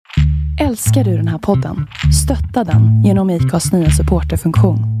Älskar du den här podden? Stötta den genom IKAs nya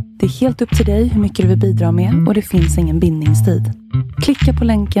supporterfunktion. Det är helt upp till dig hur mycket du vill bidra med och det finns ingen bindningstid. Klicka på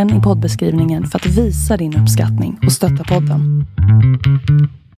länken i poddbeskrivningen för att visa din uppskattning och stötta podden.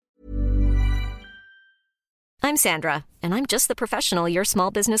 I'm Sandra, and I'm just the professional your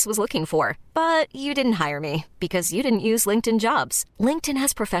small business was looking for. But you didn't hire me because you didn't use LinkedIn Jobs. LinkedIn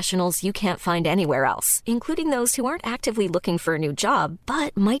has professionals you can't find anywhere else, including those who aren't actively looking for a new job,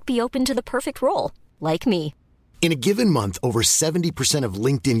 but might be open to the perfect role, like me. In a given month, over 70% of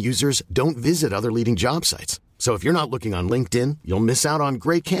LinkedIn users don't visit other leading job sites. So if you're not looking on LinkedIn, you'll miss out on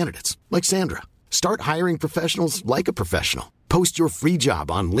great candidates like Sandra. Start hiring professionals like a professional. Post your free job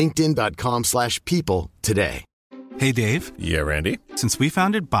on linkedin.com/people today. Hey, Dave. Yeah, Randy. Since we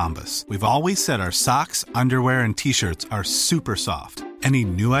founded Bombas, we've always said our socks, underwear, and T-shirts are super soft. Any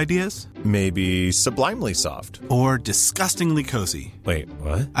new ideas? Maybe sublimely soft. Or disgustingly cozy. Wait,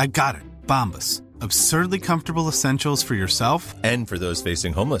 what? I got it. Bombas. Absurdly comfortable essentials for yourself And for those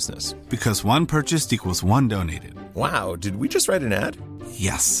facing homelessness. Because one purchased equals one donated. Wow, did we just write an ad?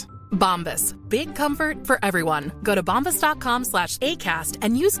 Yes. Bombas. Big comfort for everyone. Go to bombas.com/ACAST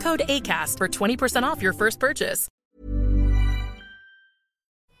and use code ACAST for 20% off your first purchase.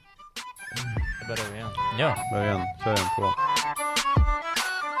 Börjar vi igen? Ja. Börja igen. Kör igen på.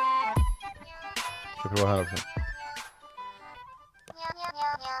 Ska prova här också.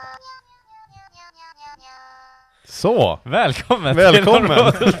 Så! Välkommen till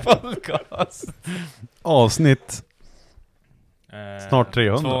Råders podcast. Avsnitt snart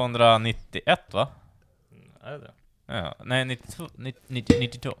 300. 291, va? Är det? Ja. Nej, 92.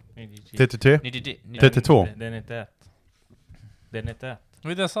 92. 33? 32. Det är 91. Det är 91.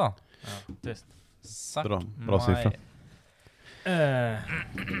 Vad är det jag sa? Ja, tyst. Suck Bra siffra. Ja.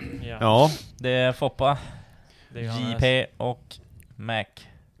 Ja. Det är Foppa, Det är Johannes. JP och Mac.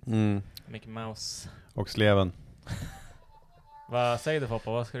 Mickey Mouse. Och sleven. Vad säger du,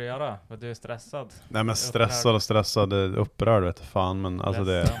 Foppa? Vad ska du göra? För du är stressad. Nej, men stressad, upprörd vet jag fan, men alltså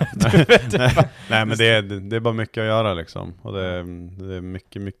Ledsen. nej, men det är bara mycket att göra liksom. Och det är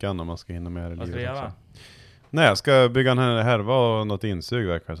mycket annat man ska hinna med i livet. Vad ska du göra? Också. Nej, jag ska bygga en härva och något insug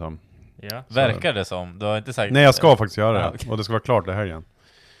verkar det som. Ja. Verkar det som? Du har inte sagt... Nej, jag ska faktiskt göra det. Okay. Och det ska vara klart det här igen.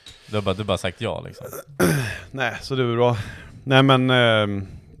 Du har bara sagt ja liksom. Nej, så det är bra. Nej, men det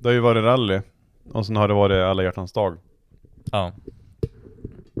har ju varit rally. Och sen har det varit alla hjärtans dag. Ja.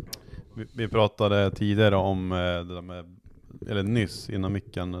 Vi pratade tidigare om det där med, eller nyss innan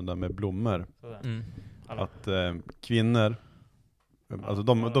micken, det där med blommor. Mm. Att kvinnor, alltså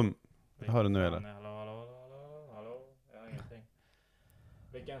de hör du nu eller? Hallå. Jag har ingenting.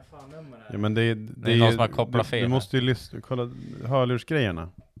 Vilken fan nummer är det? Ja, men det är någon som har kopplat fel. Du måste ju lyssna, kolla hörlursgrejerna.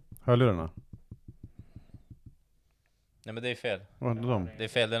 Hörlurarna. Nej, men det är fel. Vad är de? Det är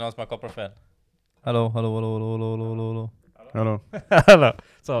fel, det är någon som har kopplat fel. Hallå. Hallå.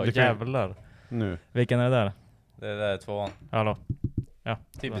 Så, Det kan- jävlar. Nu. Vilken är det där? Det där är tvåan. Hallå. Ja.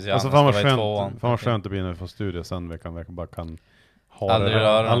 Typiskt Alltså Johannes, fan det var tvåan. vad skönt det blir när vi får studio sen. Vi kan bara kan ha Aldrig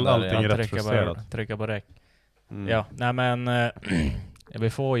röra den där allting igen. rätt justerat. Trycka på räck. Mm. Ja, nej men vi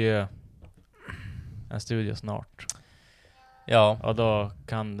får ju en studio snart. Ja. Och då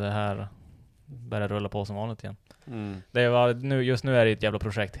kan det här börja rulla på som vanligt igen. Mm. Det var just nu är det ett jävla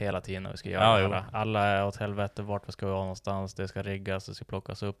projekt hela tiden vi ska göra. Ja, alla. Alla är åt helvete vart vi ska vara någonstans. Det ska riggas, det ska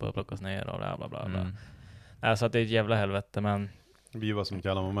plockas upp och plockas ner och bla bla bla. Mm. Så att det är ett jävla helvete, men Det blir bara som ett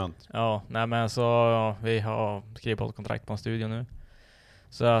jävla moment. ja, nej men så vi har skrivit på ett kontrakt på en studio nu.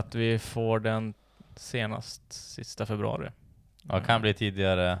 Så att vi får den senast sista februari. Ja, kan bli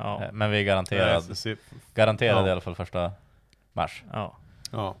tidigare, Ja. men vi är garanterad Ja. i alla fall 1 mars. Ja,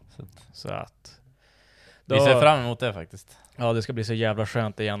 Ja. så att Vi ser fram emot det faktiskt. Ja, det ska bli så jävla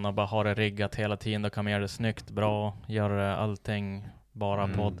skönt igen att bara ha det riggat hela tiden. Då kan man göra det snyggt, bra, göra allting bara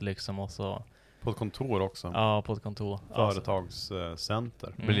podd liksom, och så På ett kontor också. ja, på ett kontor.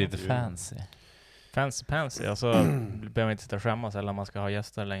 Företagscenter. Det blir lite fancy. Fancy, alltså behöver man inte sitta och skämmas eller om man ska ha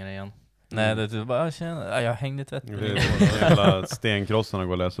gäster längre igen. Nej, det är typ bara, jag hängde tvätt. Det är hela stenkrossarna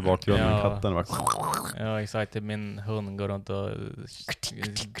går och läser bakgrunden. Ja. Katten var... Ja, exakt. Min hund går runt och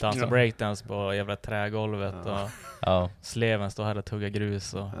dansar breakdance på jävla trägolvet och Ja. sleven står här och tuggar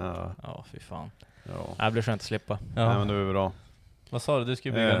grus och Ja. fy fan. Ja. Det blir skönt att slippa. Ja. Nej, men det är bra. Vad sa du? Du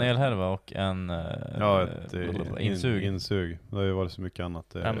skulle bygga en elhärva och en Ett insug. insug. Det har ju varit så mycket annat.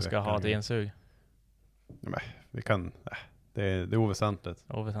 Vem ska ha ett insug? Nej, vi kan... Det är oväsentligt.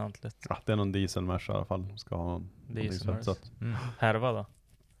 Oväsentligt. Ja, det är någon dieselmers i alla fall. Ska ha någon Dieselmers. så att- Härva då?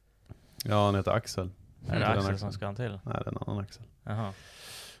 Ja, han heter Axel. Är det Inte den Axel som ska han till? Nej, det är en annan Axel. Jaha.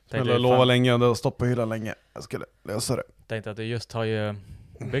 Jag lova länge och det har stått på hyllan länge. Jag skulle lösa det. Tänkte att du just har ju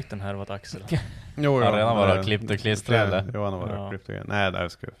byggt den här åt Axel? Jo, Han har redan varit klippt och klistrat, eller? Jo, han har varit Ja. klippt och grejer. Nej,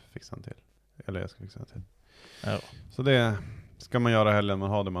 jag ska fixa en till. Eller jag ska fixa en till. Ja. Så det ska man göra helgen, man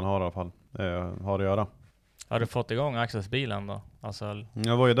har det man har i alla fall. Har att göra. Har du fått igång Axels bilen då? Alltså,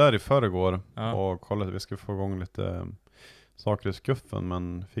 Jag var ju där i förrgår ja. och kollade att vi skulle få igång lite saker i skuffen,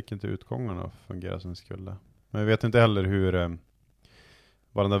 men fick inte utgångarna att fungera som det skulle. Men jag vet inte heller hur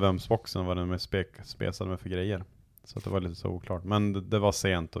vad den där VEMS-boxen var den med spesade med för grejer. Så att det var lite så oklart. Men det var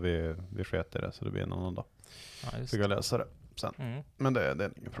sent och vi sket i det, så det blir en annan dag. Ja, just Fick jag läsa det sen. Mm. Men det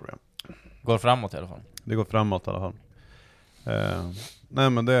är inget problem. Går framåt i alla fall. Det går framåt i alla fall. Nej,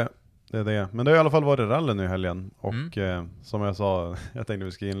 men det är det. Men det har i alla fall varit rally nu i helgen. Och som jag sa, jag tänkte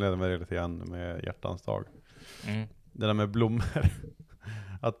vi ska inleda med det lite grann med hjärtans dag. Mm. Det där med blommor.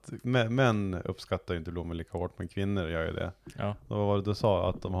 Att män uppskattar ju inte blommor lika hårt, men kvinnor gör ju det. Ja. Vad var det du sa?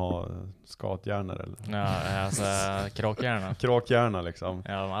 Att de har skathjärnor eller? Ja, alltså kråkhjärna. Kråkhjärna liksom.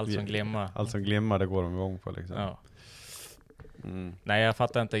 Ja, allt som glimmar. Allt som glimmar, det går de igång på liksom. Ja. Mm. Nej, jag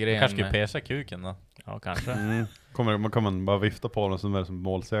fattar inte grejen. Kanske skulle pesa kuken då. Ja, kanske. Man kommer bara vifta på dem som är som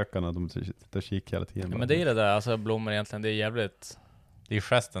målsökarna. De sitter och kikar hela tiden. Ja, men det är det där, alltså blommor egentligen, det är jävligt... Det är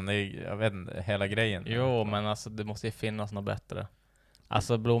gesten, det är, jag vet inte, hela grejen. Jo, men alltså det måste ju finnas något bättre.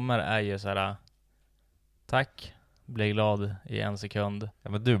 Alltså blommor är ju så här: tack, bli glad i en sekund. Ja,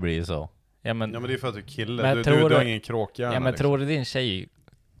 men du blir ju så. Ja, men det är för att du är kille. Men Du har ingen kråkhjärna. Ja, men liksom. tror du din tjej...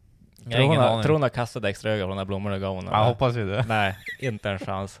 Jag har ingen aning. Tror hon har kastat extra ögon på de där blommorna gav hon? Jag hoppas ju det. Nej, inte en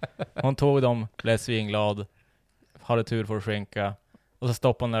chans. Hon tog dem, blev svinglad, hade tur för att skänka. Och så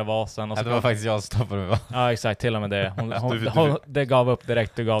stoppade hon den där vasen. Och så det var faktiskt jag som stoppade med. Ja, exakt, till och med det. Hon det gav upp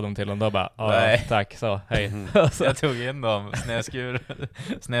direkt, du gav dem till honom. Då bara, ja, tack, så, hej. Jag tog in dem,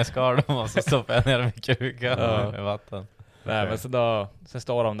 snedskar dem och så stoppade jag ner dem i kukan med vatten. Nej, men sen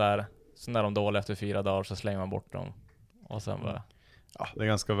står de där, så när de dåliga efter 4 dagar så slänger man bort dem. Och sen bara... Ja, det är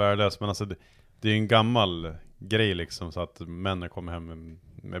ganska värdelöst, men alltså det är en gammal grej liksom, så att männen kommer hem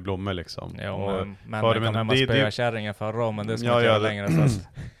med blommor liksom. Ja, och men kom hem och spöa kärringen förra om, men det ska man inte göra längre.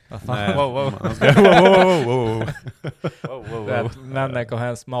 Nej. Wow. Wow. Männen kom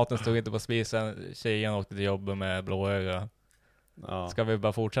hem, maten stod inte på spisen, tjejen åkte till jobbet med blåöga. Ja. Ska vi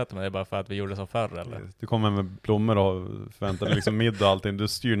bara fortsätta med det bara för att vi gjorde så förr, eller? Du kommer med blommor och förväntar dig liksom middag och allting. Du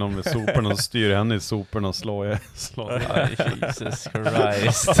styr någon med soporna och styr henne i soporna och slår. Jesus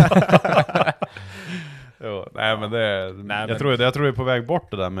Christ. Jo, nej, men jag tror det är på väg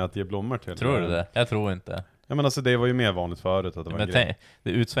bort det där med att ge blommor till. Tror du det? Jag tror inte. Ja, men alltså det var ju mer vanligt förut att det var en grej. Det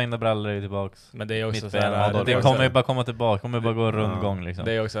utsvängda brallor är ju tillbaks. Men det är också så här, det kommer ju bara komma tillbaka, kommer bara gå en rundgång liksom.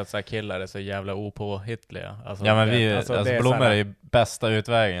 Det är också att så här, killar är så jävla opåhittliga. Alltså, ja, men blommor är ju bästa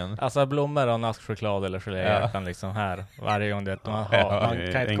utvägen. Alltså blommor och naskchoklad eller geléhjärtan liksom här varje gång det man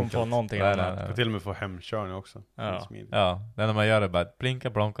kan inte komma på någonting annat. Du kan till och med få hemkörning också. Ja, det enda man gör är bara blinka,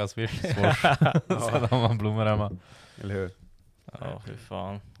 blonka, swish, swoosh. Sen har man blommor hemma. Eller hur? Ja, fy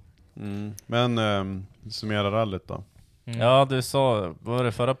fan. Men summera rallyt då. Ja, du sa, vad var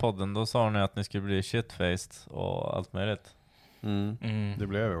det förra podden? Då sa ni att ni skulle bli shitfaced och allt möjligt. Det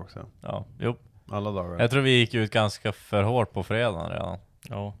blev vi också. Ja, jo. Alla dagar. Jag tror vi gick ut ganska för hårt på fredagen redan.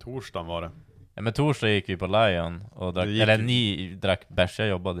 Ja. Torsdagen var det. Ja, men torsdag gick vi på Lion och drack, eller ni drack bärs, jag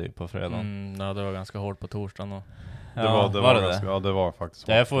jobbade ju på fredagen. Ja, det var ganska hårt på torsdagen då. Det var ganska, ja, det var faktiskt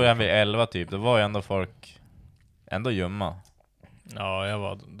hårt. Jag får ju vid 11 typ. Det var ju ändå folk ändå gömma. Ja, jag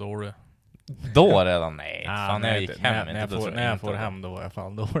var dålig. Då redan? Nej, fan jag gick hem. När jag får hem då var jag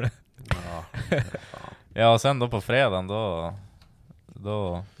fan dålig. Ja, och sen då på fredagen då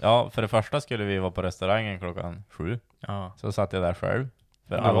ja, för det första skulle vi vara på restaurangen klockan 7. Ja. Så satt jag där själv.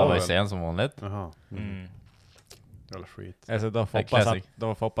 För alla var ju sen som vanligt. Jaha. Jävla skit. Alltså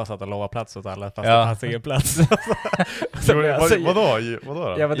då hoppas att lova plats åt alla fast Ja. det fanns ingen plats. Vadå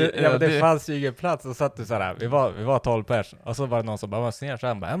då? Ja, men det fanns ju ingen plats. Och satt du såhär, vi var 12 pers. Och så var det någon som bara var sned så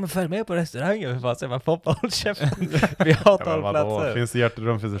han bara, ja men följ med på restaurangen. Vi bara säger, man Foppa, håll käften. Vi har 12 platser. Finns det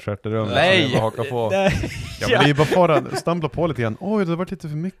hjärterum, finns det stjärterum. Nej! Haka på. Nej. Ja, men det är ju bara för stampla på lite grann. Oj, det var lite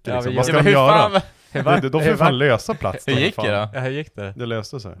för mycket liksom. Vad ska men de hur göra? fan- Då får fan lösa plats. Hur gick det då? Ja, hur gick det? Det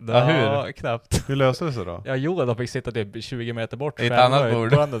löste sig. Ja, hur? Knappt. Hur löste det sig då? Ja, Johan fick sitta typ 20 meter bort. I ett själva annat bord.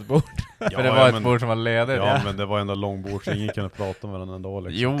 På ett annat bord. För det var ett bord som var ledigt. Ja, men det var ändå långbord så ingen kunde prata med varandra ändå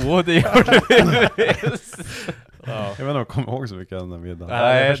liksom. Jo, det gjorde vi. Ja. Jag vet inte om jag kommer ihåg så mycket den där middagen.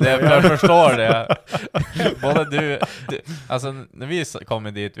 Nej, jag förstår det. Både du, alltså när vi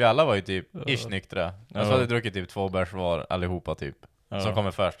kom dit, vi alla var ju typ ish nyktra. Alltså hade druckit typ 2 bärs var allihopa typ. Som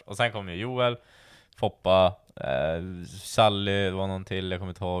kommer först. Och sen kom ju Joel, Foppa, Sally, det var någon till, jag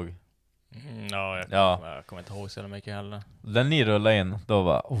kommer inte ihåg. Jag kommer inte ihåg så mycket heller. När ni rullade in, då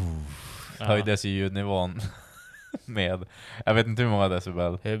var höjdes ju ljudnivån. med, jag vet inte hur många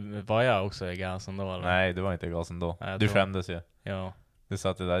decibel. Var jag också i gasen då? Eller? Nej, du var inte i gasen då. Du skämdes ju. Ja. Du sa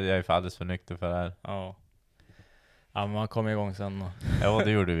att det där, jag är för alldeles för nykter för det här. Ja. Ja, men man kom igång sen. Ja,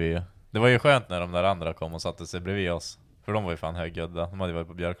 det gjorde vi ju. Det var ju skönt när de där andra kom och satte sig bredvid oss. För de var ju fan högljudda. De hade ju varit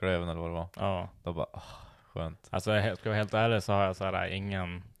på Björklöven eller vad det var. Ja. Då bara, skönt. Alltså, jag ska vara helt ärlig så har jag så här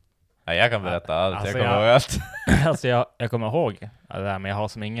ingen... Nej, jag kan berätta allt. Alltså, jag kommer ihåg allt. Alltså, jag kommer ihåg det där, men jag har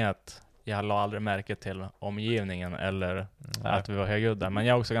som inget... Jag la aldrig märke till omgivningen eller att vi var högljudda. Men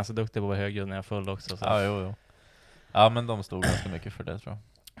jag är också ganska duktig på att vara högljudd när jag är full också. Så. Ja, jo. Ja, men de stod ganska mycket för det, tror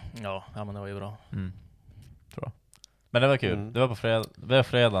jag. Ja, men det var ju bra. Tror jag. Men det var kul. Det var på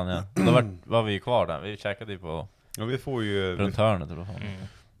fredagen, ja. Då var vi kvar där. Vi käkade ju på... Ja, vi får ju... Runt hörnet, tror jag.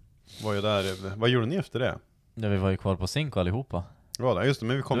 Var ju där. Vad gjorde ni efter det? Ja, vi var ju kvar på Cinco allihopa. Ja, det, just det.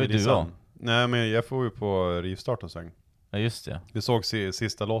 Men vi kom ju dit sen. Nej, men jag får ju på rivstarten sen. Ja, just det. Vi såg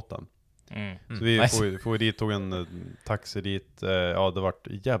sista låten. Så vi får dit, tog en taxi dit. Ja, det vart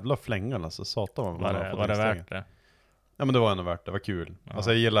jävla flängan alltså. Satan var det värt det? Ja, men det var ändå värt det. Det var kul. Ja.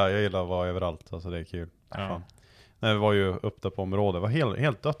 Alltså jag gillar att vara överallt. Alltså det är kul. Ja. Fan. Nej, vi var ju uppe på området. Det var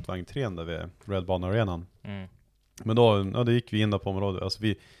helt dött var entrén där vid Red Barn Arenan. Men då gick vi in där på området. Alltså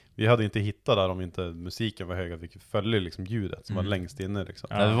vi hade inte hittat där om inte musiken var hög. Att vi följde liksom ljudet som var längst inne liksom.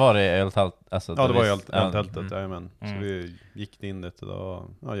 Ja, det var det öltält. Alltså, ja, det var öltältet. Jajamän. Så vi gick in dit. Det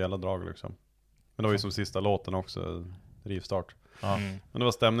var jävla drag liksom. Men det var ju som sista låten också. Rivstart. Men det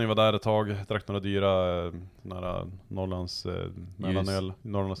var stämning, var där ett tag. Drack några dyra nära Norrlands mellanöl.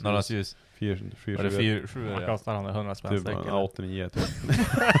 Norrlands ljus. 4-7. Vad kostar han? 100 spänn typ, 89 typ.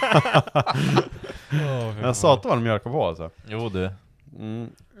 Jag sa att det var en mjölk på alltså. Jo det.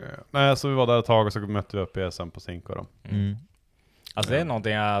 Nej, så vi var där ett tag och så mötte vi upp ESM på Cinco då. Alltså det är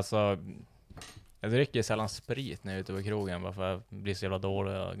någonting, alltså jag dricker sällan sprit när jag är ute på krogen bara för att bli så jävla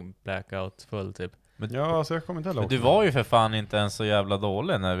dålig och blackout full typ. Men, ja, alltså jag kommer inte heller. Men du var ju för fan inte ens så jävla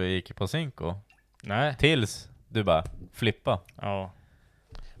dålig när vi gick på Cinco. Nej. Tills du bara flippa. Ja.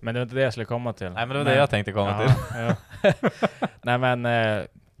 Men det var inte det jag skulle komma till. Nej, men det var det jag tänkte komma till. Ja. Nej, men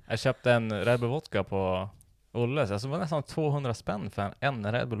jag köpte en Red Bull vodka på Olles. Alltså det var nästan 200 spänn för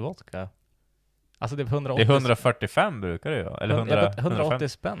en Red Bull vodka. Alltså det är 180. Det är 145 brukar det ju. Eller 180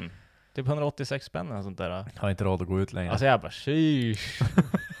 spänn. Typ 186 spänn eller sånt där. Jag har inte råd att gå ut längre. Alltså jag bara, sheesh.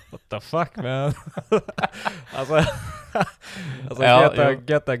 What the fuck, man? alltså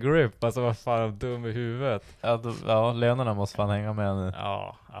get a grip. Alltså vad fan, dum i huvudet. Ja, lönerna måste fan hänga med nu.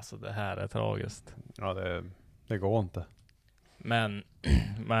 Ja, alltså det här är tragiskt. Ja, det går inte. Men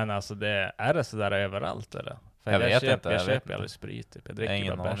alltså är det sådär överallt eller? För jag vet inte. Jag köper aldrig sprit typ. Jag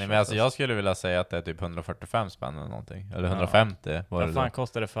dricker bara bärs. Men alltså jag skulle vilja säga att det är typ 145 spänn eller någonting. Eller 150 var det. Vad fan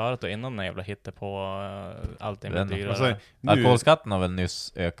kostade det förut och innan den jävla hittade på allting med dyrare. Alltså, alkoholskatten har väl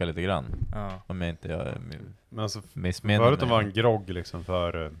nyss ökat lite grann. Ja. Om jag inte men alltså, missminner förut var en grogg liksom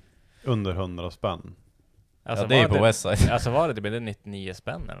för under 100 spänn. Alltså, ja, det är på Westside. Alltså var det typ 99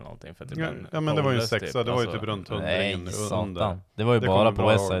 spänn eller någonting för typ ja men det var ju 6, typ. Det var ju typ runt 100 under. Det var ju bara på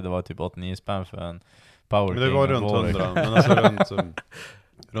Westside, det var typ 89 spänn för en Power men det var runt 100, men alltså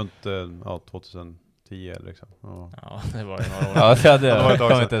runt 2010 liksom. Ja, det var ju några år. Ja, det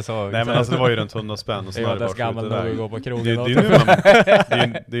var ett inte så. Nej, men alltså det var ju runt 100 spänn och så var det bara gammal nog att gå på krogen. Det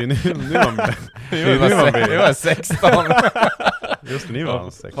är nu man det var 16. Just det, ni var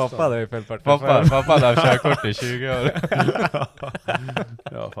 16. Pappa hade ju fyllt 45. Pappa hade haft körkort i 20 år.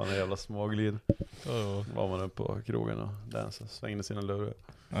 Ja, fan en jävla småglid. Var man upp på krogen och dansade, svängde sina lurar.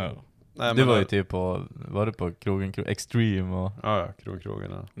 Nej, du var ju typ var du på krogen Extreme och ja,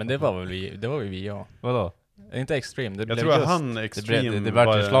 krogen. Ja. Men det var väl vi ja. Vadå? Inte Extreme, det jag tror att han Extreme det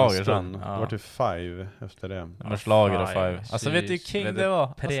blev till slager sen. Det var till 5 efter det. Ja, slager och 5. Alltså vet du King det var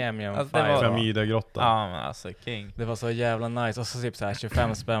premium alltså, det var Framida-grottan. Ja, men alltså King. Det var så jävla nice och så typ så här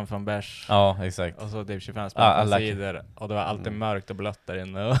 25 spänn från bärs. Ja, exakt. Och så typ 25 spänn från cider och det var alltid mörkt och blött där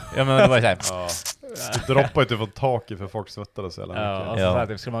inne. Ja, men det var så här. Det droppade typ från taket för folk svettades eller mycket. Ja, och så här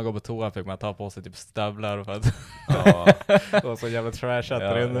typ skulle man gå på toa fick man ta på sig typ stövlar för att det var så jävla trashat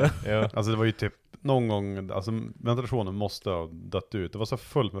där inne. Ja. Alltså det var ju typ någon gång, alltså ventilationen måste ha dött ut. Det var så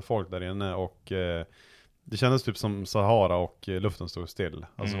fullt med folk där inne och det kändes typ som Sahara och luften stod still.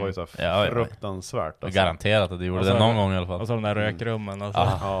 Alltså det var ju så fruktansvärt. Alltså. Garanterat att det gjorde det någon gång i alla fall. Och så de där rökrummen.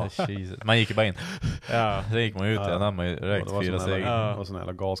 Alltså. Man gick ju bara in. Ja. Sen gick man ut igen när man ju rökt 4 cigg. Det var sån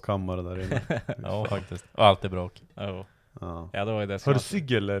jävla gaskammare där inne. Ja, faktiskt. Och alltid bråk. Ja, då var det. Har du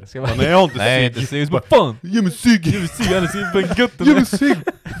cigg eller? Nej, jag har inte cigg. Nej, inte cigg. Vad fan? Ge mig cigg! Ge mig cigg, annars är det götten. Ge mig cigg!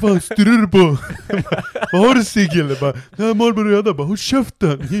 Vad stirrar du på? Vad har du cigg eller? Nej, Marlboro röda. Bara, håll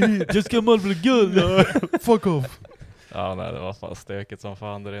käften! Jag ska ha Marlboro guld. Fuck off. Ja, nej, det var fan stökigt som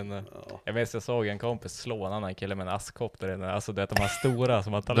fan där inne. Ja. Jag såg en kompis slå en annan kille med en askkopp där inne. Alltså det är de här stora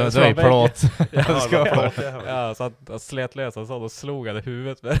som att Det är plåt. Ja, så att slet lös och så då slog han i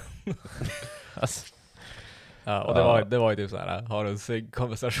huvudet med Alltså. Ja, och det var ju typ så här, har du en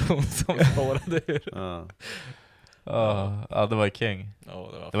konversation som spårade ur. Ja, det var ju king.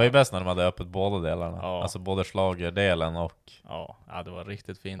 Ja, det var ju bäst när de hade öppet båda delarna. Ja. Alltså både slagerdelen och... Ja, det var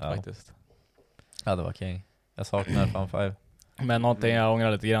riktigt fint faktiskt. Ja, det var king. Jag saknar Fan 5. Men någonting jag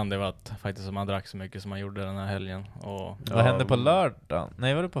ångrar lite grann, det var att faktiskt som man drack så mycket som man gjorde den här helgen. Och vad hände på lördagen?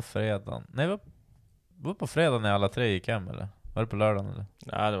 Nej, var det på fredagen? Nej, var på fredagen när alla tre gick hem, eller? Var det på lördagen, eller?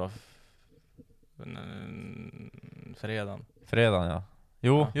 Ja, det var fredagen. Fredagen, ja.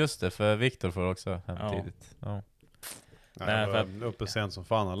 Jo, just det, för Viktor får också hem tidigt. Ja. Nej, jag var uppe sent som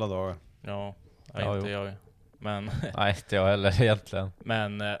fan alla dagar. Ja, inte jag. Men nej, inte jag heller egentligen.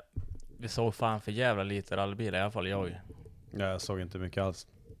 Men vi såg fan för jävla lite rallybil, i alla fall jag. Ja, jag såg inte mycket alls.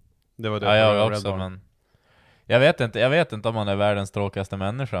 Det var det. Ja, jag också, men jag vet inte om man är världens tråkigaste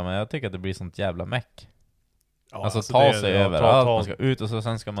människa, men jag tycker att det blir sånt jävla meck. Ja, alltså ta sig överallt, man ska ut och så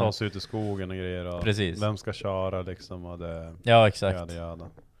sen ska man ta sig ut i skogen och grejer. Och precis. Vem ska köra liksom, och det... Ja, exakt. Jäda.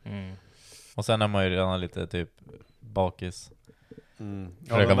 Och sen är man ju redan lite typ bakis.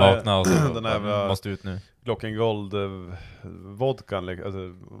 Försöka vakna och så den här måste ut nu. Glockengold vodkan,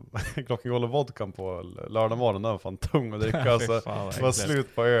 alltså Glockengold och vodkan på lördag morgon, den var fan tung att dricka. Alltså, det var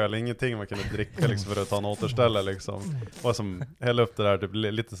slut på öl, ingenting man kunde dricka liksom för att ta en återställare liksom. Det var som hälla upp det där typ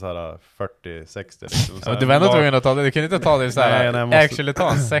lite så här 40-60 liksom. Ja, du var ändå tvungen att ta det, du kunde inte ta det så här. Nej, actually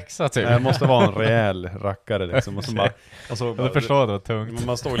ta en sexa typ. Nej, det måste vara en rejäl rackare liksom. Och så bara, jag förstår det var tungt.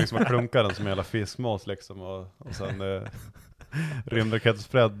 Man står liksom och klunkar den som hela fiskmås liksom, och sen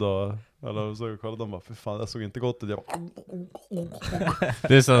rymdraketsfred och eller så kollade de bara, för fan, jag såg inte gott ut. Jag bara...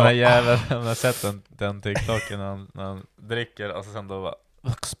 Det är så den här jäveln, jag har sett den TikToken när han dricker och så sen då bara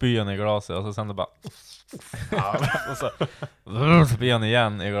spyr han i glaset och så sen då bara och så spyr han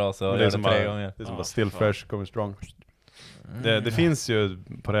igen i glaset och gör det 3 gånger. Det är som bara still fresh, coming strong. Det finns ju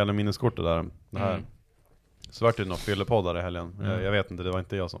på det här minneskortet där, det här. Så vart det någon fyllepoddar i helgen. Jag vet inte, det var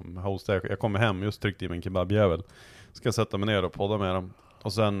inte jag som hostade. Jag kom hem, just tryckte i min kebabjävel. Ska sätta mig ner och podda med dem.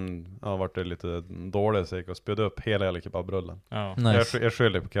 Och sen vart det lite dåligt, så jag gick och spydde upp hela kebabrullen. Ja. Nice. Jag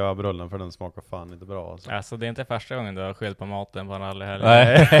skyller på kebabrullen för den smakar fan inte bra. Alltså det är inte första gången du har skyllt på maten på en rallyhelg.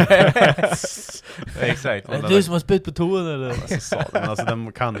 Nej. Exakt. Är du som har spytt på toan eller? Men alltså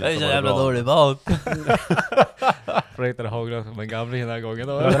den kan inte vara bra. Det är så jävla dålig mat. Försökte det hagla som en gamling den här gången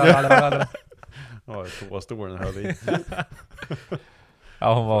då. Ja, toastolen höll i.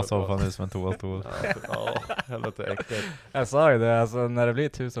 Ja, hon var så fan ut som en toastol. Ja, helvete äckligt. Jag sa ju det, alltså när det blir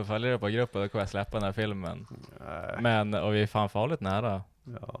 1000 följare på gruppen då kommer jag släppa den här filmen. Men, och vi är fan farligt nära.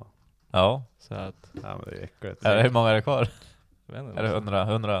 Ja. Så att... Ja, men det är äckligt. Hur många är det kvar? Inte, är det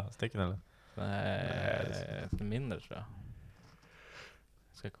 100 stycken eller? Nej, mindre tror jag.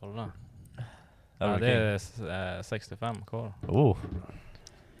 Ska kolla. Ja, det är 65 kvar.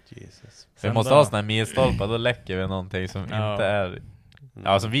 Jesus. Vi måste ha såna här milstolpar, då läcker vi någonting som inte är...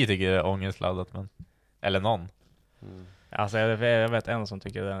 Ja, som vi tycker är ångestladdat, men... Eller någon. Alltså jag vet en som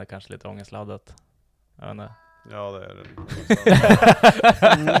tycker det är kanske lite ångestladdat. Jag vet inte. Ja, det är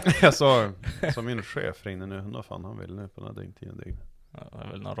det. Jag sa min chef ringde nu. Vad fan han vill nu på den här dygntiden. Ja, det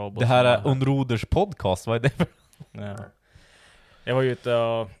är väl någon robot. Det här är Undroders podcast, vad är det för? Ja. Jag var ute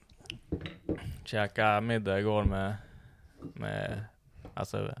och käkade middag igår med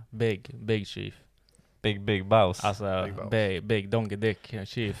alltså Big Chief. Big Boss. Alltså Big Donkey Dick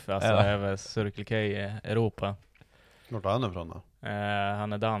Chief. Alltså över Circle K i Europa. Vart är han ifrån då?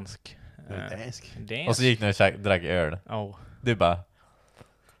 Han är dansk. Dansk. Och så gick ni och drack öl. Du bara...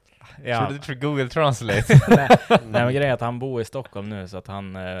 Ja. Tror du Google Translate? Nej, men grejen är att han bor i Stockholm nu, så att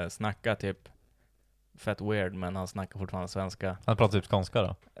han snackar typ fett weird, men han snackar fortfarande svenska. Han pratar typ skånska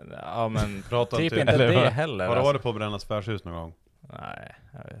då? Ja, men typ inte det heller. Har du varit på Brännas färdshus någon gång? Nej.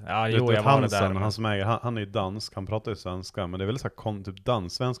 Ja, jo, jag var där. Han som äger, han är ju dansk, han pratar ju svenska, men det är väl så här typ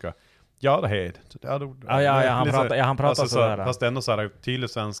danssvenska. Ja, det är han pratar alltså, sådär. Fast ändå så här tydlig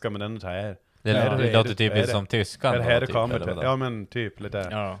svenska, men ändå så här. Det låter typ som tyskan. Det här kommer ja, men typ lite.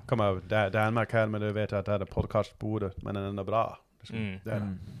 Ja. Kom över Danmark här, men du vet att det här är podcastbordet, men den är ändå bra.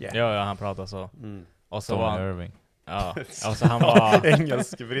 Ja, han pratar så. Och så Tony var han Irving. Ja, alltså han var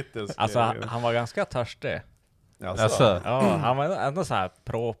engelsk-brittisk. Alltså han var ganska törstig. Alltså. Ja, han var ändå så här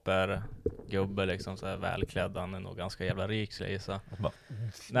proper gubbe liksom, så här välklädd. Han är nog ganska jävla rik, så jag gissar.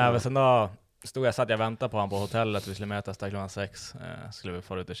 Nej, men sen då satt jag väntade på honom på hotellet. Vi skulle mötas där klockan 6. Skulle vi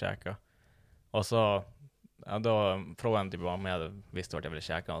få ut och käka. Och så då frågade han typ om jag visste vart jag ville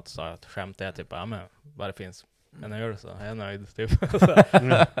käka något. Så sa jag att skämtade jag typ, ja men vad det finns en öl så, jag är nöjd typ. Så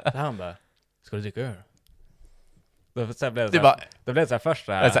han bara, ska du dricka öl? Så blev det så här först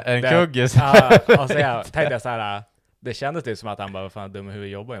så här. En kuggis. Ja, och så jag tänkte så här, det kändes typ som att han bara, vad fan dum i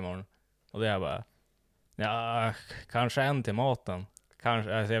huvudet jobbar imorgon. Och det jag bara, ja, kanske en till maten.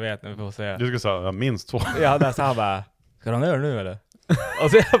 Kanske, alltså jag vet inte, vi får se. Du ska säga, minst 2. Ja, där sa han bara, ska du ha en öl nu eller?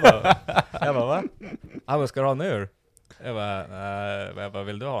 Och så jag bara, va? Han bara, ska du ha en öl? Jag bara,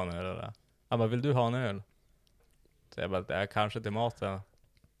 vill du ha en öl eller? Han bara, vill du ha en öl? Så jag bara, det är kanske till maten.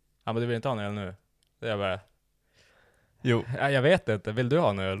 Han bara, du vill inte ha en öl nu? Så jag bara, jo. Jag vet inte, vill du ha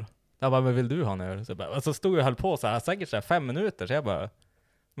en öl? Jag bara, men vill du ha en öl? Så, och så stod jag och höll på så här, säkert så här 5 minuter. Så jag bara,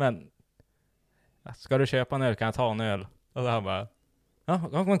 men ska du köpa en öl kan jag ta en öl? Och så han bara, ja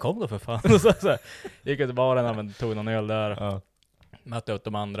men kom då för fan. Och så gick jag till baren och tog någon öl där. Ja. Mötte upp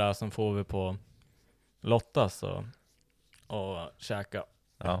de andra, som får vi på Lottas och käka.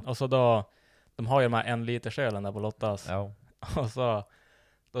 Ja. Och så då, de har ju de här 1 liters ölen där på Lottas. Ja. Och så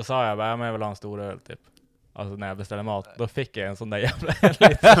då sa jag bara, ja, men jag vill ha en stor öl typ. Alltså när jag beställde mat, då fick jag en sån där jävla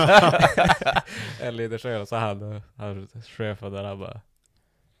 1 liters öl. Så han chefen där, han bara,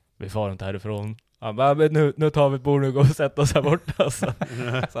 vi får inte härifrån. Han bara, men nu tar vi ett bord och går och sätter oss här borta. Så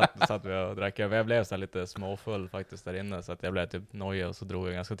satt vi och drack. Jag blev så lite småfull faktiskt där inne. Så att jag blev typ nojig och så drog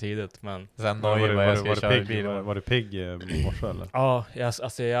jag ganska tidigt. Men sen nojig vad jag ska köra i bil. Var det pigg i morse eller? Ja,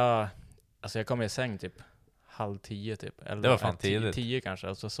 jag kom i säng typ 9:30 typ. Eller det var fan tidigt. 10 kanske.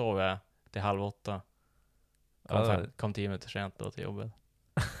 Och så sov jag till 7:30. Kom 10 minuter sent då till jobbet.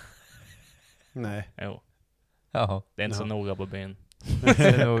 Nej. Jo. Jaha. Det är inte så noga på bin. Det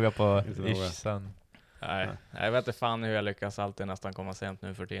är noga på sen. Nej, jag vet inte fan hur jag lyckas alltid nästan komma sent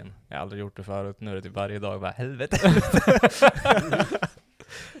nu för tiden. Jag har aldrig gjort det förut. Nu är det typ varje dag bara helvete.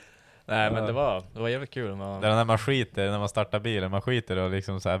 Nej, men det var jävligt kul. Det är när man skiter, när man startar bilen, man skiter och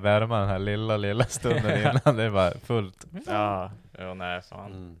liksom så här värma den här lilla stunden innan det är bara fullt. Ja, nej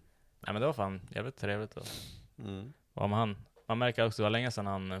fan. Nej, men det var fan jävligt trevligt då. Och man märker också, det var länge sedan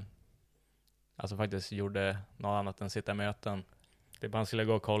han alltså faktiskt gjorde något annat än sitta i möten. Typ han skulle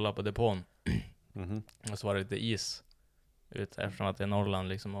gå och kolla på depån. Och så var det lite is ut, eftersom att det är Norrland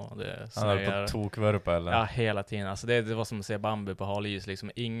liksom, och det snöar. Han på tokvurpa eller? Ja, hela tiden. Alltså det var som att se Bambi på halis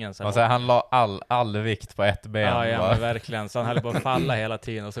liksom. Ingen så här, han la all vikt på ett ben. Ja, men verkligen. Så han höll på att falla hela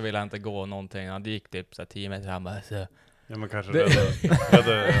tiden och så ville han inte gå någonting. Han gick typ så här 10 meter, han bara så. Ja, men kanske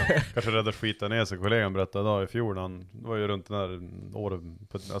rädda att skita ner sig. Kollegan berättade idag i fjol, han var ju runt den här året,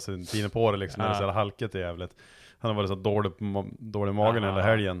 alltså tiden på året liksom, när det så här halket är jävligt. Han har varit så dålig i magen hela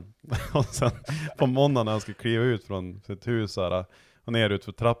helgen. Och sen på måndagen när han skulle kliva ut från sitt hus här, och ner ut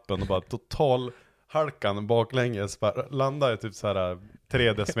för trappen och bara total halkan baklänges, bara landade i typ så här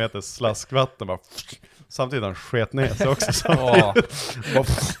 3 decimeter slaskvatten bara, samtidigt han sket ner sig också samtidigt.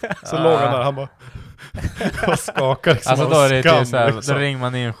 Så låg han där, han bara skakade liksom. Alltså då är det skam, typ såhär, liksom. då ringer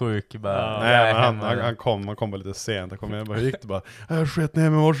man in sjuk bara. Nej, men han kom lite sent. Jag bara, hur gick det? Bara, jag sket ner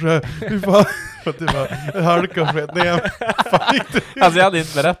mig i morse. Hur fan? För att det bara, halka och sket ner mig. Fan gick det? Alltså jag hade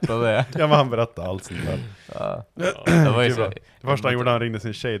inte berättat det. Ja, men han berättade allt sånt där. Ja. Det var ju så. Det första han gjorde, han ringde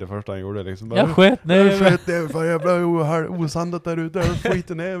sin tjej. Det första han gjorde liksom bara, jag sket ner mig. Jag sket ner mig. Fan, jävla osandat där ute. Jag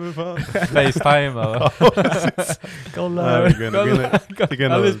skiter ner mig, fan. FaceTime eller? Kolla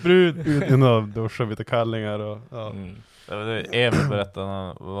här. Alldeles brud. Ut och duscha lite kallingar och ja. Emil berättade,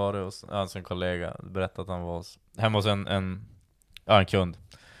 han var hos en kollega, berättade att han var hemma hos en kund.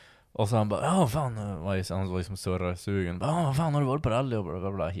 Och så han bara, ja fan, han var ju som surrar sugen. Ja fan, har du varit på rally och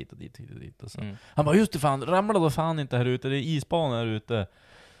bla bla hit och dit och så. Han bara, just det fan, ramlade då fan inte här ute, det är isbana här ute.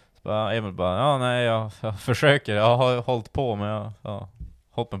 Så bara, Emil bara, ja nej jag försöker, jag har hållit på men jag har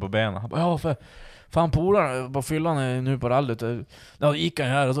hållit mig på benen. Han bara, ja för fan polarna på fyllan är nu på rallyt. Ja, gick han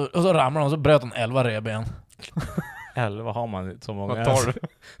här och så ramlade han och så bröt han 11 revben. 11 har man så många. 12.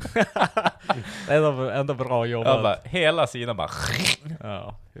 Det är ändå bra jobbat. Ja, bara, hela sidan bara.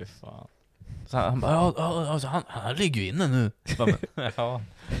 Ja, hur fan. Så han bara, han ligger ju inne nu. Ja.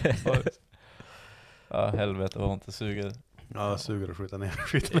 Ja, helvete var inte suger. Ja, suger att skjuta ner.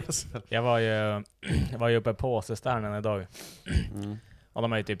 Jag var ju uppe på cisternen idag. Och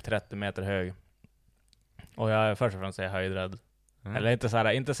de är ju typ 30 meter hög. Och jag är först och främst höjdrädd. Eller inte så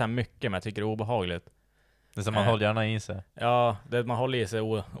här mycket, men jag tycker det är obehagligt. Det är som man håller gärna i sig. Ja, man håller i sig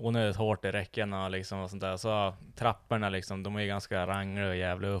onödigt hårt i räckena liksom och sånt där. Så trapporna liksom, de är ju ganska rangliga och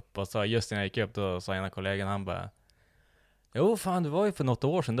jävla upp. Och så just när jag gick upp då sa ena kollegan, han bara, jo fan, det var ju för något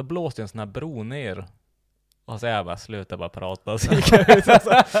år sedan, då blåste en sån här bro ner. Och så jag bara, sluta bara prata. Så gick jag ut.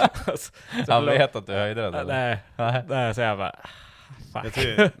 Han vet att du höjde det eller? Nej, så jag bara,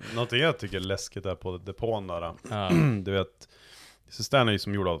 någonting jag tycker är läskigt där på depån där. Du vet, cisternen är ju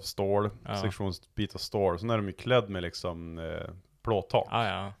som gjord av stål, sektionsbit av stål. Så när de är klädd med liksom plåttak.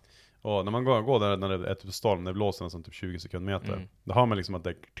 Ja. Och när man går där när det är typ storm, när det blåser nästan typ 20 sekundmeter. Då har man liksom att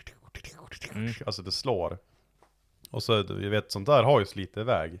det alltså det slår. Och så, jag vet, sånt där har ju slitit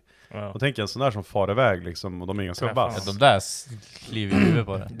iväg. Och tänker en sån där som far iväg liksom, och de är ganska vass. De där kliver ju huvudet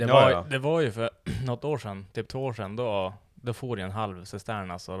på det. Det var ju för något år sedan, typ 2 år sedan, då for ju en halv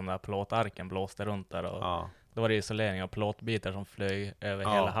cistern, alltså de där plåtarken blåste runt där och då var det isolering av plåtbitar som flög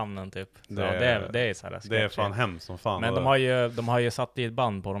över hela hamnen typ. Så det är så här sketchy. Det är fan hemskt som fan. Men de har ju satt dit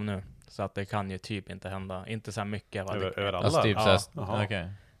band på dem nu, så att det kan ju typ inte hända. Inte så här mycket. Över alla? Alltså typ okay.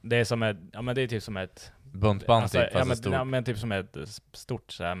 Det är som ett, men det är typ som ett buntband alltså, typ, men typ som ett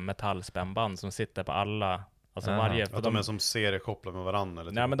stort så här metallspännband som sitter på alla, alltså varje. Att de är som seriekopplar med varandra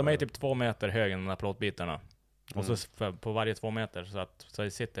eller? Nej, men de är typ 2 meter höga, de här plåtbitarna. Och så på varje 2 meter så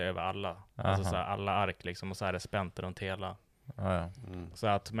det sitter över alla. Alltså så här, alla ark liksom, och så är det spänt runt hela. Så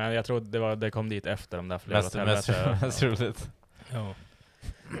att, men jag tror det kom dit efter de där flera mest roligt. Ja.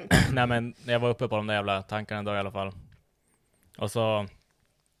 Nej, men jag var uppe på de där jävla tankarna då i alla fall. Och så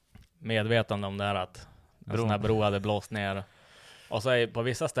medvetande om det här att en sån här bro hade blåst ner. Och så på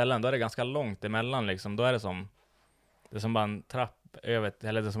vissa ställen då är det ganska långt emellan liksom. Då är det som bara en trapp över,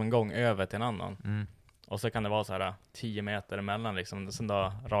 eller det är som en gång över till en annan. Och så kan det vara så här 10 meter emellan liksom. Sen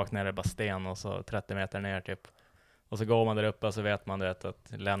då rakt ner är bara sten och så 30 meter ner typ. Och så går man där uppe och så vet man det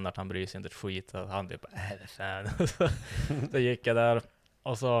att Lennart, han bryr sig inte ett skit. Att han typ så gick jag där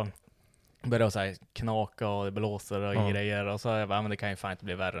och så började jag så här knaka och det blåser och grejer. Och så jag bara, men det kan ju fan inte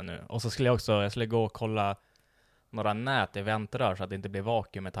bli värre nu. Och så skulle jag skulle gå och kolla några nät i väntrör så att det inte blir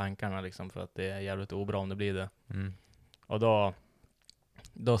vakuum med tankarna liksom, för att det är jävligt obra om det blir det. Och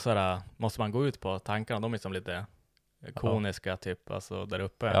då så där, måste man gå ut på tankarna. De är som lite koniska typ, alltså där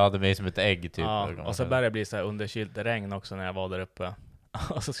uppe. Ja, det blir som ett ägg typ. Ja, och så började det bli så här underkylt regn också när jag var där uppe.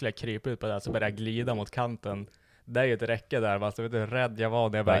 Och så skulle jag krypa ut på det, så började jag glida mot kanten. Det är ju ett räcke där, va? Så vet du hur rädd jag var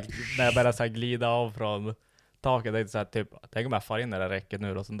när jag började så här glida av från taket. Det är så här, typ, tänk om jag far in i det där räcket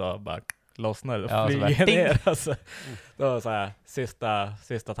nu och sen då bara lossnar och flyger ner. Alltså. Då var så här,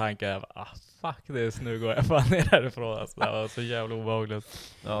 sista tanken, jag bara, fuck this, nu går jag fan ner härifrån. Alltså, det var så jävla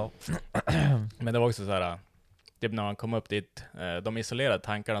obehagligt. Ja. Men det var också så här, typ när man kom upp dit, de isolerade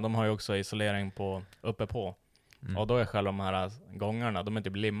tankarna, de har ju också isolering uppe på. Och då är själva de här gångarna, de är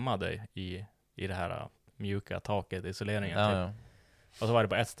typ limmade i det här mjuka taket, isoleringen. Typ. Och så var det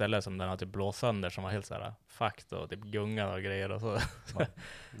på ett ställe som den har typ blåst sönder, som var helt så här fakt och typ gunga och grejer. Och så,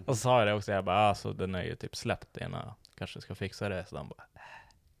 och så sa jag det också, jag bara, så den är ju typ släppt ena, kanske ska fixa det. Så de bara,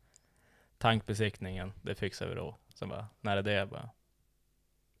 tankbesiktningen, det fixar vi då. Så bara, när är det? Jag bara,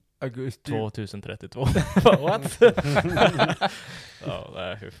 augusti 2032. What? Ja,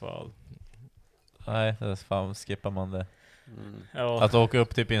 nej, hur fan. Nej, det är fan, skippar man det. Att åka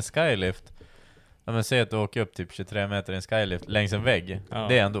upp typ i en skylift. Ja, men säg att du åker upp typ 23 meter i en skylift längs en vägg.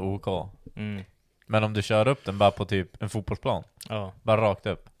 Det är ändå OK. Men om du kör upp den bara på typ en fotbollsplan, bara rakt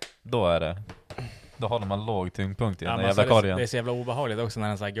upp, då håller man låg tyngdpunkt i den jävla korgen. Det är så jävla obehagligt också när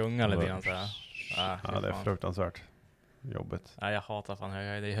den så här gungar lite grann så här. Ja, det är fruktansvärt jobbigt. Ja, jag hatar fan höga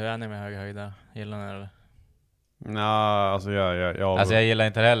höjder. Hur är ni med höga höjder? Gillar ni det? Nej, alltså jag gillar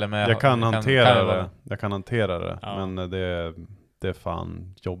inte det heller, men jag kan hantera det. Jag kan hantera det, men det är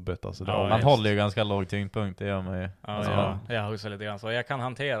fan jobbigt alltså. Man håller ju ganska låg tyngdpunkt, det gör man ju. Jag har också lite grann så. Jag kan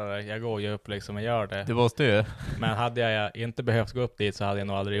hantera det, jag går ju upp liksom och gör det. Du måste ju. Men hade jag inte behövt gå upp dit så hade jag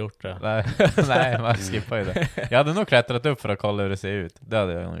nog aldrig gjort det. Nej, man skippar ju det. Jag hade nog klättrat upp för att kolla hur det ser ut. Det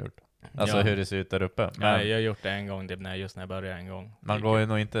hade jag nog gjort. Alltså hur det ser ut där uppe. Men jag har gjort det en gång, typ när jag började en gång. Man går ju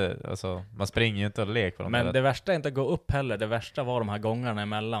nog inte, alltså man springer ju inte och leker på dem. Men det värsta är inte att gå upp heller. Det värsta var de här gångarna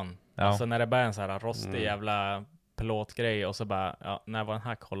emellan. Alltså när det börjar en så här rostig jävla plåtgrej och så bara, när var den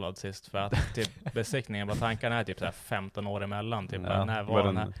här kollad sist? För att typ besiktningen på tankarna är typ så här 15 år emellan. Typ när var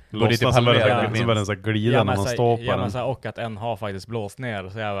den här? Så börjar den så glida när man står på den. Och att en har faktiskt blåst ner.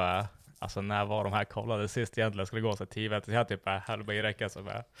 Så jag bara, alltså när var de här kollade sist egentligen? Skulle det gå så 10 meter? Så jag typ bara halva i räcka så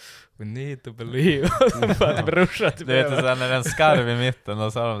bara, we need to believe. Bara typ ruscha typ. Du vet så när det är en skarv i mitten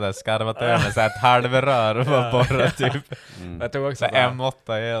och så har de där skarvat över med så här ett halvrör och bara typ. Jag tog också så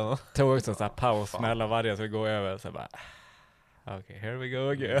M8 igen. Tog också så här paus mellan varje så gå över så bara, okay, here we go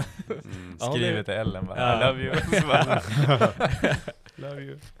again. Skriver till Ellen bara, I love you. Love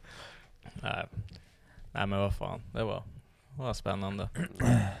you. Nej men vad fan, det var spännande.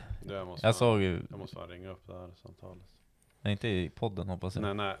 Jag måste bara ringa upp det här samtalet. Nej, inte i podden hoppas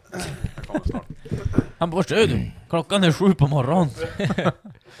jag. Nej. Jag kommer snart. Han bara, du? Klockan är 7 på morgonen.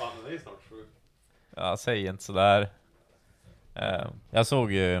 Fan, det är snart 7. Ja, säg inte sådär. Jag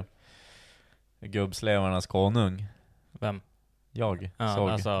såg ju Gubbslevarnas konung. Vem? Jag Ja, såg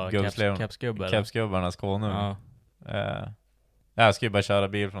alltså kepsgubbe. Kepsgubbarnas konung. Ja. Jag skulle bara köra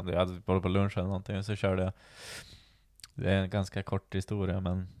bil från det. Jag hade varit på lunch eller någonting, så körde jag. Det är en ganska kort historia,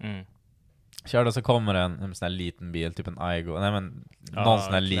 men körde, så kommer en sån här liten bil, typ en Aigo. Nej men någon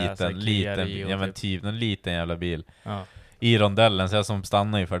sån här liten, ja men typ en liten jävla bil. Ja. I rondellen, så jag som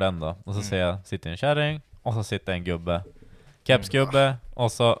stannar ju för den då. Och så ser jag, sitter en kärring och så sitter en gubbe. Kepsgubbe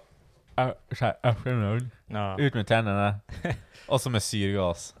och så här öppen ut med tänderna. Och så med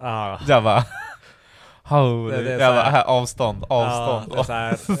syrgas. Jag bara här, avstånd. Ja, det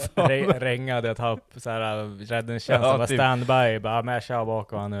är såhär ringade att ha upp såhär räddningstjänst och bara typ. standby, bara med kör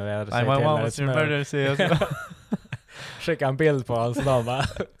bakom nu. Skicka en bild på honom, så de bara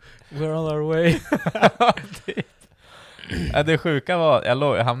we're on our way. Det sjuka var,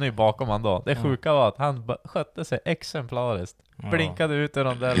 jag hamnade ju bakom han då. Det sjuka var att han skötte sig exemplariskt. Blinkade ut i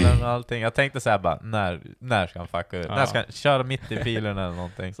rondellen och allting. Jag tänkte såhär bara, när ska han fucka ut? När ska han köra mitt i filen eller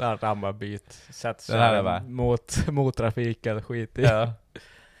någonting? Så att han bara sätt sig mot trafiken, skit i. Ja.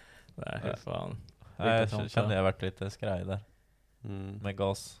 Nej, fan. Jag kände jag varit lite skraj där. Med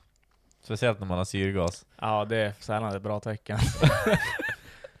gas. Speciellt när man har syrgas. Ja, det är sällan ett bra tecken.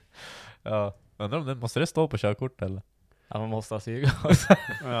 Ja. Undrar om måste det stå på körkort eller? Ja, man måste ha syrgas.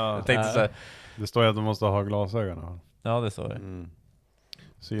 Jag tänkte så här. Det står ju att de måste ha glasögon. Ja, det står det.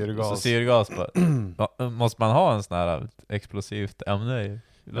 Syrgas. Så syrgas måste man ha en sån här explosivt ämne i?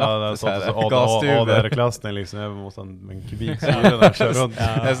 Ja, det är så ADR-klassning liksom. Jag måste ha en kubiksyra när jag kör runt.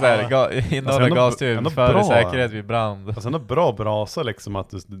 En sån här innehåller gastub för säkerhet vid brand. Alltså ändå bra brasa liksom,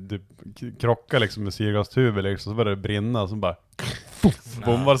 att du krockar liksom med syrgastuber liksom, så börjar det brinna, så bara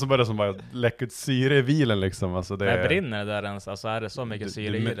bombar, så börjar det som bara läcka ut syre i bilen liksom. Alltså det brinner det där ens? Alltså är det så mycket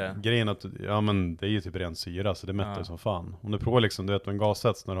syre i det? Grejen att, ja men det är ju typ ren syra, så det mättar som fan. Om du provar liksom, du vet en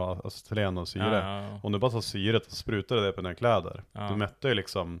gassätts när du har acetylen och syre. Om du bara tar syret och sprutar det på dina kläder, du mättar ju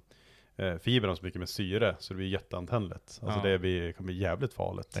liksom fibrerna så mycket med syre, så det blir jätteantändligt. Alltså det kan bli jävligt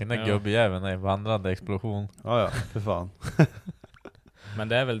farligt. Den där gubbjäveln är en vandrande explosion. Ja, för fan. Men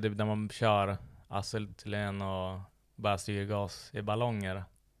det är väl typ när man kör acetylen och bara syrgas i ballonger.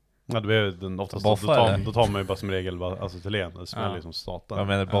 Ja, det är den oftast då tar man ju bara som regel bara acetylen. Det smäller ju som satan. Vad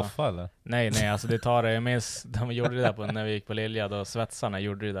menar du, boffa eller? Nej, alltså det tar det. Jag minns, de gjorde det där när vi gick på Lilja, då svetsarna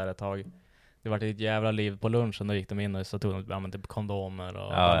gjorde det där ett tag. Det var ett jävla liv på lunchen, då gick de in och så tog de typ kondomer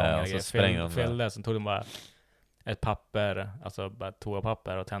och ballonger och så fyllde. Så tog de bara ett papper, alltså bara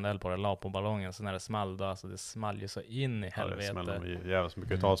toapapper och tände eld på det, la på ballongen, så när det small då, alltså det small ju så in i helvete. Det smäller ju jävligt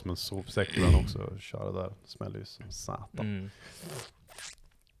mycket. Ta som en sopsäck ibland också och köra där. Det smäller ju som satan.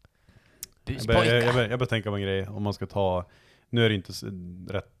 Jag börjar tänka på en grej, om man ska ta, nu är det inte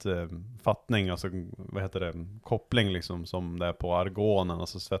rätt fattning, alltså vad heter det, koppling liksom, som det är på argonen,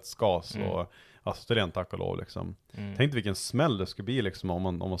 alltså svetsgas och acetylen, tack och lov liksom. Tänk dig vilken smäll det skulle bli liksom,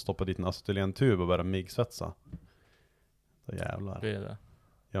 om man stoppar dit en acetylentub och börjar migsvetsa. Så jävlar. Det är det.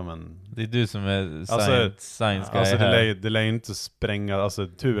 Ja, men det är du som är science guy alltså här. det lär inte spränga, alltså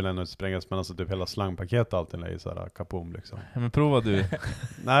tuben lär inte sprängas, men alltså typ hela slangpaketet alltid lär ju såhär kapoom liksom. Men prova du.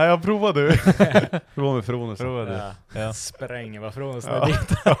 Nej, jag provar du. Prova med Frones. Prova du. Ja. Spränger vad Frones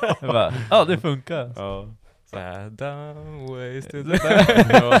ja. Ja, det funkar. Ja. Såhär, down ways to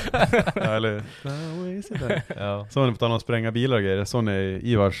ja, eller down ways to that. Ja. Så var ni på tal om spränga bilar och grejer. Så ni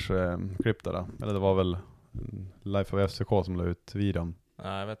Ivars klipp där. Eller det var väl Life of FCK som la ut videon.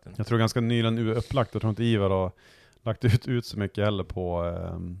 Ja, jag vet inte. Jag tror ganska nyligen upplagt. Jag tror inte Ivar har lagt ut så mycket heller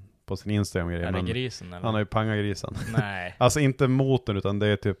på sin Instagram-grejer. Är det grisen eller? Han har ju pangat grisen. Nej. Alltså inte motorn, utan det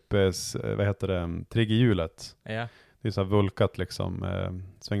är typ, vad heter det, triggerhjulet. Ja. Det är så här vulkat liksom,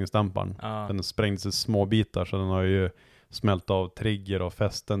 svängningsdämparen. Ja. Den sprängdes i små bitar, så den har ju smält av trigger och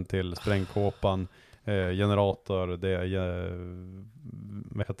fästen till sprängkåpan. Generator,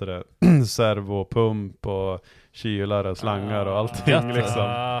 vad heter det, servopump och kylare, slangar och allting liksom.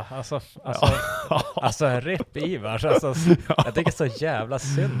 Alltså RIP Ivars, alltså, jag tycker så jävla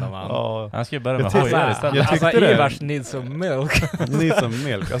synd om han. Han ska ju börja med hojar istället. Alltså Ivars needs some milk. Needs some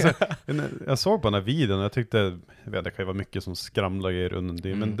milk. Alltså, jag såg på den här videon och jag tyckte, det kan ju vara mycket som skramlar i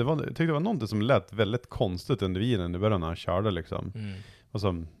runden, men jag tyckte det var någonting som lät väldigt konstigt under videon i början när han körde liksom. Och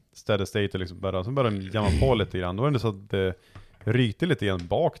som steady state liksom bara, så började den jamma på lite grann. Då var det så att det rykte lite grann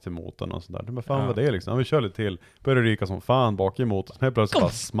bak till motorn och sådär. Men fan vad det är liksom. Vi kör lite till. Började ryka som fan bak i motorn. Helt plötsligt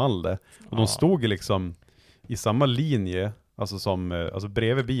bara small det. Och de stod liksom i samma linje, alltså som alltså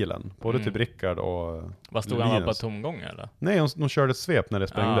bredvid bilen. Både till Rickard och vad stod han på tomgång eller? Nej, de körde ett svep när det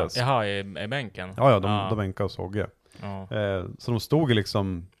sprängdes. Jaha, i bänken. Ja, de bänkade och såg. Så de stod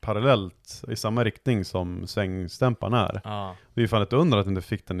liksom parallellt i samma riktning som svängstämparen är. Det är ju fan ett under att inte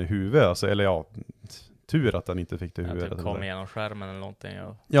fick den i huvudet, alltså, eller tur att han inte fick det i Att huvudet. det kom igenom skärmen eller någonting.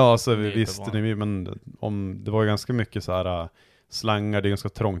 Ja, alltså det är visst, men det var ju ganska mycket så här slangar, det är ganska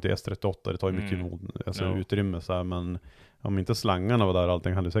trångt i S38, det tar ju mycket utrymme så här, men om inte slangarna var där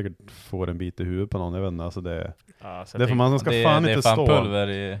allting hade säkert få en bit i huvudet på någon, jag vet inte, alltså det får man ska fan inte stå. Pulver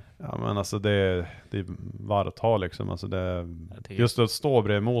i... Ja, men alltså det är varvtal liksom, alltså just att stå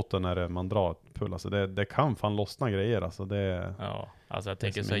bredvid motorn när man drar pull, alltså det kan fan lossna grejer, alltså det. Ja, alltså jag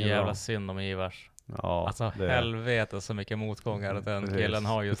tycker så jävla synd om Ivars. Ja, alltså helvete så mycket motgångar att den killen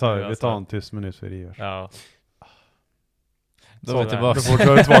har just nu. Vi tar en tyst minut för Ivars. Ja. Då är vi tillbaka.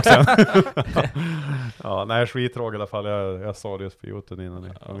 Då är vi tillbaka sen. Ja, nej, skittråkigt i alla fall. Jag sa det just på YouTube innan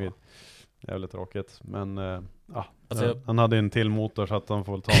jag kom hit. Jävligt tråkigt. Men alltså, han hade en till motor så att han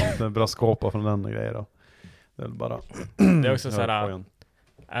får ta en bra skåpa från den och grejer då. Det är bara... Det är också såhär,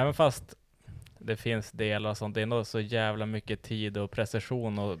 även fast det finns delar och sånt, det är ändå så jävla mycket tid och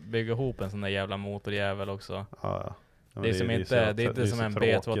precision att bygga ihop en sån där jävla motorjävel också. Ja. Det är inte som en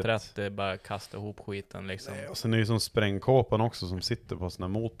B230, bara kasta ihop skiten liksom. Nej, och sen är det ju som sprängkåpan också som sitter på sån här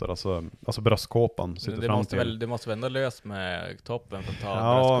motor, alltså bröstkåpan sitter fram till. Det måste väl ändå löst med toppen för att ta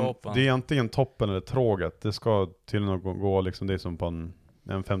bröstkåpan. Det är antingen toppen eller tråget. Det ska till och med gå liksom, det är som på en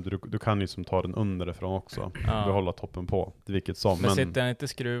 50, du kan ju som ta den underifrån också. Behålla toppen på, vilket som. Men sitter den inte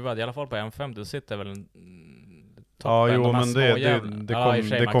skruvad, i alla fall på M50, då sitter väl en ja, jo, men det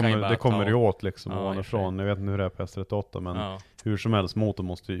kommer ju åt liksom ovanifrån. Jag vet inte hur det är på S38, men hur som helst, motorn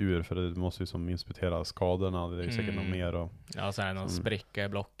måste ju ur, för det måste ju som inspektera skadorna. Det är ju säkert något mer. Och, ja, så är det någon spricka i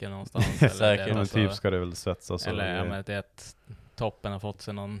blocken någonstans. Säkert, men typ ska det väl svetsas. Eller men det är att toppen har fått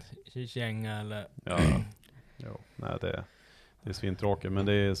sig någon känga eller... Ja, jo, nej, det är svintråkigt, men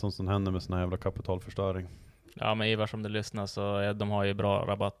det är sånt som händer med sån här jävla kapitalförstöring. Ja, men Ivar, som du lyssnar så de har ju bra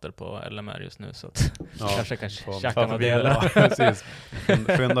rabatter på LMR just nu, så att kanske kan tjacka några delar. Ja, precis.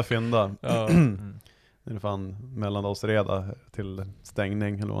 Fynda. Ja. Det är fan mellandagsreda till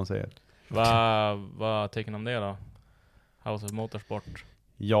stängning, eller vad man säger. Vad tycker ni om det då? House of Motorsport?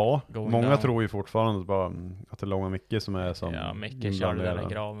 Ja, många tror ju fortfarande bara att det är Långa Micke som är som... Ja, Micke körde den i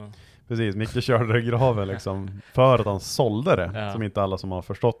graven. Precis, Micke körde det i graven liksom, för att han sålde det. Som inte alla som har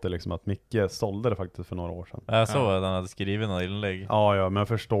förstått det liksom, att Micke sålde det faktiskt för några år sedan. Jag såg att han hade skrivit några inlägg. Ja, men jag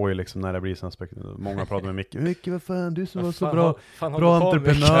förstår ju liksom när det blir sån många pratar med Micke, vad fan, du som var så bra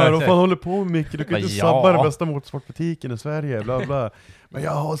entreprenör, och fan håller på med Micke, du kan inte sabba den bästa motorsportbutiken i Sverige, bla bla. Men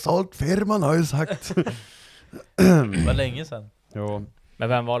jag har sålt firman, har jag sagt. Vad länge sedan. Jo. Men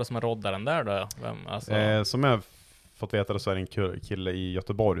vem var det som rådde den där då? Som jag fått veta det, så är det en kille i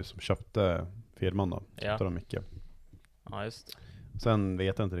Göteborg som köpte firman då. Köpte de mycket. Ja, just. Sen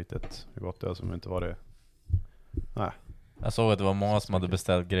vet jag inte riktigt hur gott det är, som inte var det. Nej. Jag såg att det var många som hade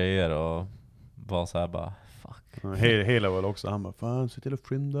beställt grejer och var så här bara fuck. Hela var också, han bara fan, se till att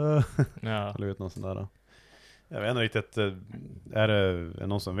skynda. Ja. Eller vet någon sån där. Jag vet inte riktigt, är det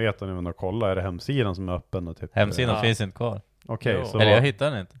någon som vet om ni kolla, är det hemsidan som är öppen? Typ? Hemsidan finns inte kvar. Okej, så eller jag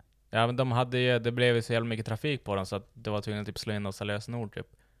hittar den inte. Ja, men de hade ju, det blev ju så jävla mycket trafik på den så att det var tvungen att typ slå in och lösenord typ.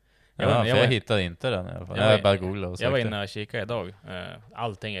 Jag hittade inte den i alla fall. Jag bara googlade och jag var inne och kikade idag.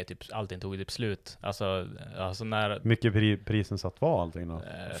 Allting tog typ slut. Alltså när... Mycket prisen satt var allting då?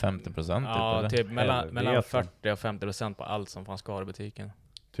 50% ja, typ mellan 40 och 50% på allt som fanns kvar i butiken.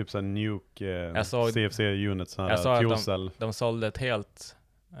 Typ såhär Nuke, CFC units, jag sa fuel att cell. De sålde ett helt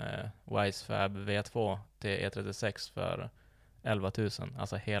Wisefab V2 till E36 för 11 000.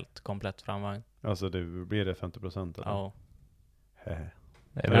 Alltså helt komplett framvagn. Alltså det blir det 50%? Eller? Ja.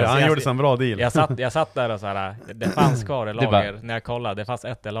 Han gjorde en bra deal. Jag satt där och så här, det fanns kvar i lager när jag kollade, det fanns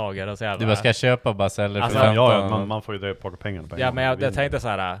ett i lager och så här, du bara ska köpa och bara sälja för 15. Ja, man får ju plocka pengarna på en gång. Men jag tänkte så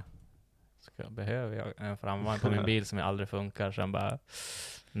här, behöver jag en framvagn på min bil som jag aldrig funkar, sen bara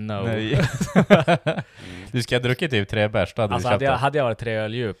no. Nej. Du ska ha druckit typ 3 bärs, då hade alltså, du köpt hade jag varit 3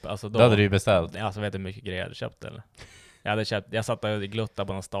 öl djup, alltså då hade du ju beställt. Alltså vet du hur mycket grejer jag hade köpt eller? Jag satt och gluttade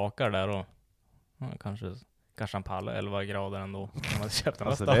på några stakar där och kanske en pall 11 grader ändå. Man köpt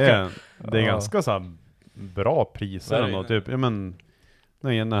alltså det är ganska så här bra priser ändå, typ.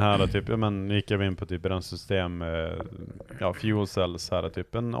 Den här typ, gick jag in på typ brandsystem, fuel cells här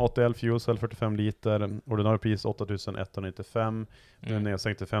typ en ATL fuel cell 45 liter, ordinarie pris 8195, den är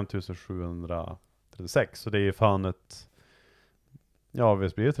sänkt till 5736, så det är ju fan ett,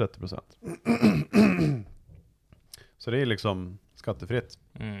 visst blir det 30%. Så det är liksom skattefritt.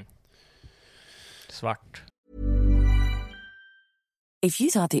 Svart. If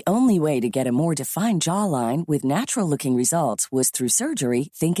you thought the only way to get a more defined jawline with natural-looking results was through surgery,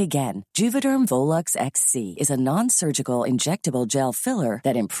 think again. Juvederm Volux XC is a non-surgical injectable gel filler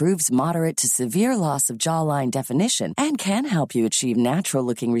that improves moderate to severe loss of jawline definition and can help you achieve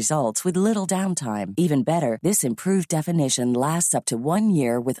natural-looking results with little downtime. Even better, this improved definition lasts up to 1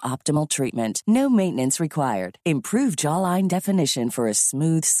 year with optimal treatment. No maintenance required. Improve jawline definition for a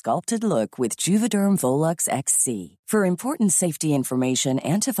smooth, sculpted look with Juvederm Volux XC. For important safety information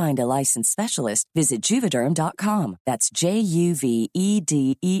and to find a licensed specialist, visit Juvederm.com. That's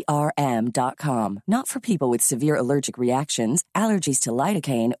JUVEDERM.com. Not for people with severe allergic reactions, allergies to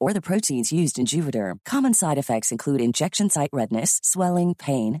lidocaine, or the proteins used in Juvederm. Common side effects include injection site redness, swelling,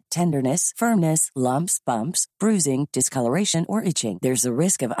 pain, tenderness, firmness, lumps, bumps, bruising, discoloration, or itching. There's a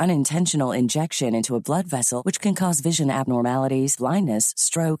risk of unintentional injection into a blood vessel, which can cause vision abnormalities, blindness,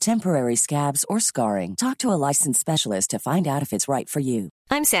 stroke, temporary scabs, or scarring. Talk to a licensed specialist to find out if it's right for you.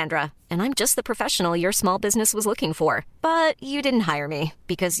 I'm Sandra, and I'm just the professional your small business was looking for. But you didn't hire me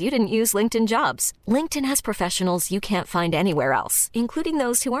because you didn't use LinkedIn Jobs. LinkedIn has professionals you can't find anywhere else, including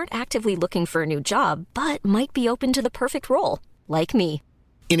those who aren't actively looking for a new job, but might be open to the perfect role, like me.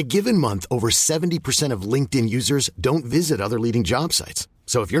 In a given month, over 70% of LinkedIn users don't visit other leading job sites.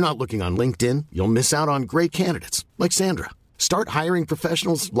 So if you're not looking on LinkedIn, you'll miss out on great candidates like Sandra. Start hiring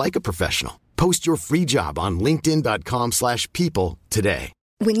professionals like a professional. Post your free job on linkedin.com/people today.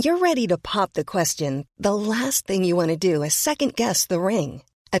 When you're ready to pop the question, the last thing you want to do is second-guess the ring.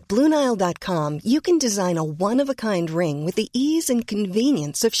 At BlueNile.com, you can design a one-of-a-kind ring with the ease and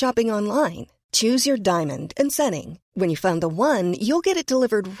convenience of shopping online. Choose your diamond and setting. When you find the one, you'll get it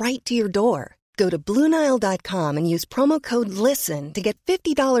delivered right to your door. Go to BlueNile.com and use promo code LISTEN to get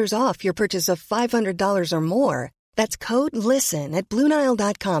 $50 off your purchase of $500 or more. That's code LISTEN at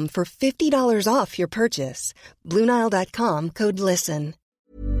BlueNile.com for $50 off your purchase. BlueNile.com, code LISTEN.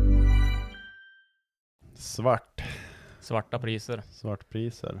 Svartpriser.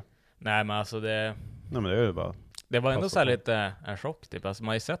 Nej, men alltså det... Nej, men det är ju bara... Det var ändå så här lite en chock typ. Alltså man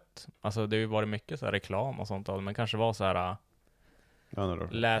har ju sett... Alltså det har ju varit mycket så här reklam och sånt. Men kanske var så här...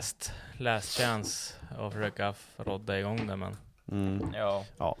 last chance att försöka rodda igång det, men... Ja,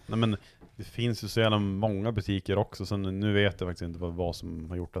 nej, men det finns ju så jävla många butiker också, så nu vet jag faktiskt inte vad som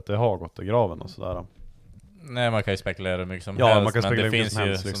har gjort att det har gått i graven och sådär. Nej, man kan ju spekulera mycket som helst. Ja, man kan spekulera men det mycket finns som ju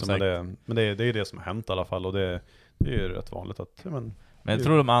helst, liksom, men det är ju det som har hänt i alla fall, och det är ju rätt vanligt att... Men jag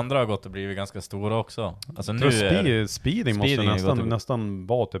tror de andra har gått och blivit ganska stora också. Alltså nu Speeding måste nästan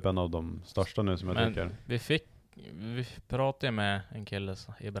vara typ en av de största nu som jag tycker. Vi pratade med en kille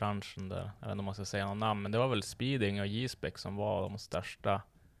i branschen där, jag vet inte om man ska säga någon namn, men det var väl Speeding och J-Spec som var de största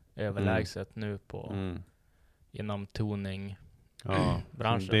överlägset nu på inom toning. Ja,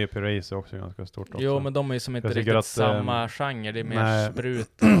 branschen. DP Race är också ganska stort också. Jo, men de är ju som inte riktigt samma genre. Det är mer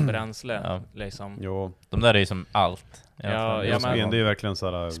sprut och bränsle liksom. Jo. De där är ju som allt. Ja, men det är verkligen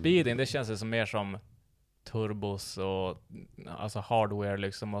så här. Speeding, det känns som mer som turbos och alltså hardware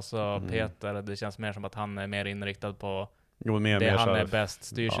liksom, och så Peter, det känns mer som att han är mer inriktad på han är bäst,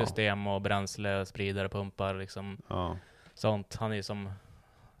 styrsystem och bränsle, spridare, pumpar liksom. Sånt, han är som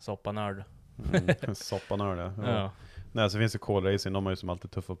soppanörd. Soppanörd, ja. Nej, så finns det Call Racing, de har ju som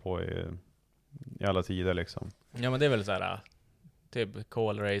alltid tuffat på i alla tider liksom. Ja, men det är väl så här typ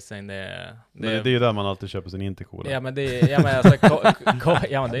Call Racing, det är ju där man alltid köper sin Intercooler. Ja, men det är men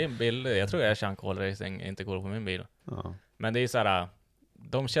det är en bild. Jag tror jag kör Call Racing Intercooler på min bil. Ja. Men det är så här,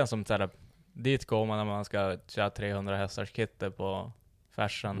 de känns som så här, dit går man när man ska köra 300 hästars kitter på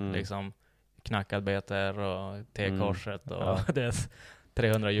färsen liksom, knackad BTR och T-korset och det är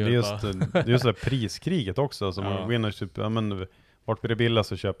 300 hjul. Det är just det priskriget också, så man vinner typ, vart blir det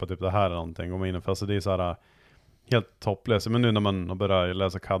billigast att köpa typ det här eller någonting, och man in, för alltså det är så här helt topplöst. Men nu när man börjar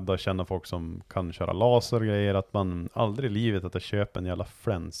läsa CAD och känna folk som kan köra laser och grejer, att man aldrig i livet att jag köper en jävla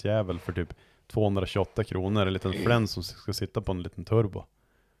flänsjävel för typ 228 kronor, en liten fläns som ska sitta på en liten turbo.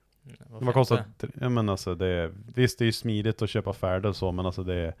 Vad kostar det? Men alltså visst, det är ju smidigt att köpa färdig och så, men alltså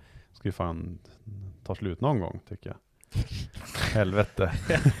det ska ju fan ta slut någon gång, tycker jag. Helvete.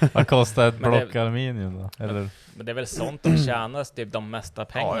 Vad kostar ett block aluminium då? Eller? Men det är väl sånt de tjänas typ de mesta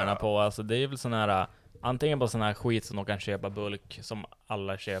pengarna på. Alltså det är väl sån här, antingen på sån här skit som de kan köpa bulk, som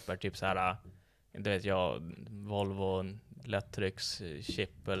alla köper, typ så här, inte vet jag, Volvo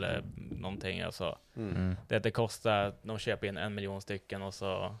lättryckschip eller någonting, alltså. Det kostar, de köper in 1 miljon stycken och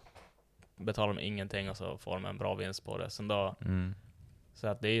så betalar de ingenting och så får de en bra vinst på det. Sen då så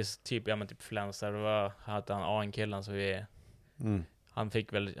att det är typ, typ Flensar, det var han AN-killen, så han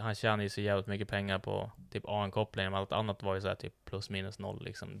tjänar ju så jävligt mycket pengar på typ AN-kopplingen, men allt annat var ju så här typ plus minus noll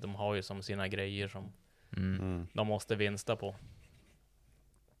liksom. De har ju som sina grejer som de måste vinsta på.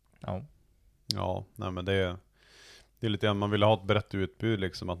 Ja, nej men det är lite grann, man vill ha ett brett utbud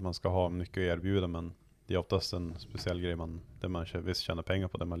liksom, att man ska ha mycket att erbjuda, men det är oftast en speciell grej där man visst tjänar pengar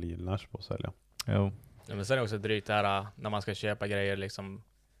på, det man lär sig på att sälja. Jo. Ja, men sen är det också drygt det här när man ska köpa grejer liksom,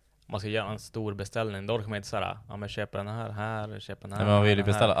 man ska göra en stor beställning, då kan man inte säga men köpa den här, köpa den här. Men man vill ju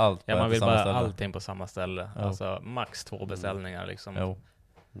beställa allt. Ja, man vill bara allting på samma ställe. Alltså max 2 beställningar liksom. Jo.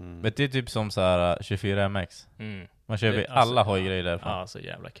 Men det är typ som så här 24MX. Man köper det, alla hojgrejer därifrån. Ja, så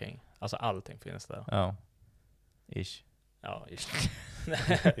jävla king. Alltså allting finns där. Ja. Ish. Ja, ish.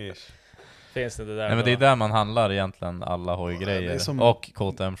 Ish. Finns det där? Nej, men det är där man handlar egentligen alla hojgrejer och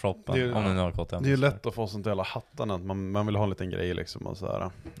KTM-shoppen, om ni har KTM. Det är ju lätt att få sånt jävla hattarna, att man vill ha en liten grej liksom och så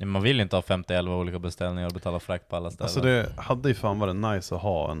här. Ja, man vill inte ha 50-11 olika beställningar och betala fräck på alla ställen. Alltså det hade ju fan varit nice att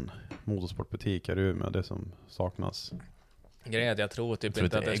ha en motorsportbutik här i Umeå, det som saknas. Grejen är att jag tror typ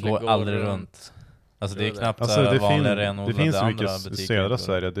inte att det går aldrig runt. Alltså det är knappt alltså, vanliga renodlade. Det finns ju mycket butiker i södra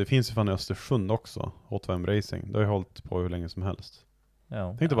Sverige. Det finns ju fan i Östersund också, H2M Racing. Det har ju hållit på hur länge som helst.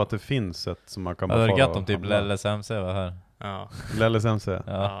 Ja. Tänkte bara att det finns ett som man kan bara fara. Det är gött om typ LSMC var här. Ja. LSMC?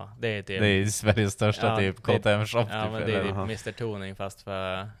 Ja, det är typ... Det är Sveriges största typ KTM-shop. Ja, men det är typ Mr. Tuning fast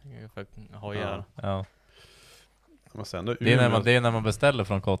för hojar. Ja. Det är när man beställer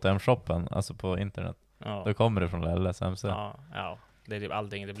från KTM-shoppen, alltså på internet. Ja. Då kommer det från LSMC. Ja. Det är typ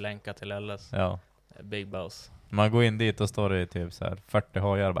allting, det länkar till LS. Ja. Big Boss. Man går in dit och står det typ så här 40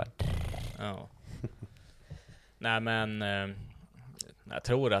 hojar bara. Ja. Nej men jag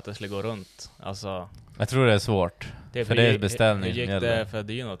tror att det skulle gå runt. Alltså, jag tror det är svårt. För det är beställning. Hur gick det för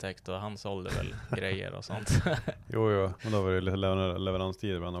Dynotech då? Han sålde väl grejer och sånt. Jo, men då var det lite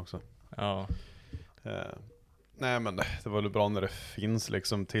leveranstid ibland också. Ja. Nej men det var väl bra när det finns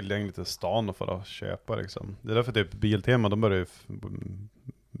liksom tillgängligt i stan och för att köpa liksom. Det är därför typ Biltema, de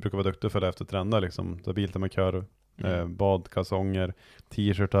brukar vara duktiga för det efter trender liksom. Så Biltema kör badkalsonger,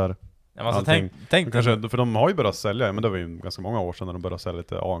 t-shirtar. Ja, alltså tänk kanske, för de har ju börjat sälja, men det var ju ganska många år sedan när de började sälja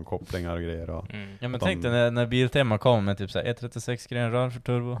lite ankopplingar och grejer. Och ja, men tänk dig när Biltema kom med typ så här 136-gren rör för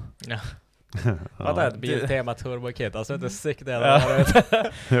turbo. Ja. Vad är ett Biltema turbo-kit? Alltså inte sikt det. Ja,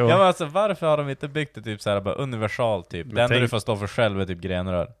 men alltså varför har de inte byggt det typ så här bara universal typ? Det enda du får stå för själv är typ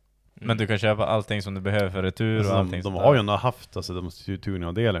grenrör. Men du kan köpa allting som du behöver för retur alltså, och allting. De har ju haft, alltså de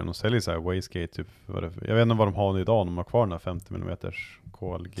tuning-avdelningen. De säljer så här wastegate typ. Jag vet inte vad de har idag. De har kvar den här 50 mm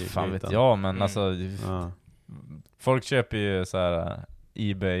KLG. Fan vet jag, men alltså folk köper ju så här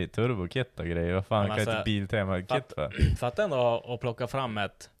eBay turbo-kit och grejer. Vad fan kan alltså, inte Biltema-kit för? För att ändå att plocka fram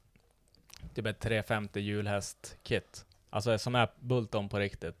ett 350 hjulhäst-kit. Alltså som är Bulton på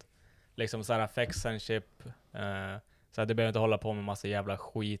riktigt. Liksom så här Fexen chip. Så att du behöver inte hålla på med massa jävla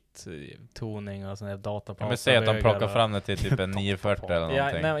skit, toning och sån där datapaus. Men säg att de plockar fram det till typ en 940 eller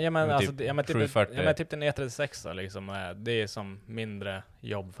någonting. Ja, men typ alltså, typ en 136 liksom. Det är som mindre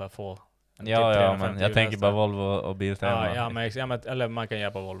jobb för att få. Ja, men jag tänker bara Volvo och Biltema. Ja, men eller man kan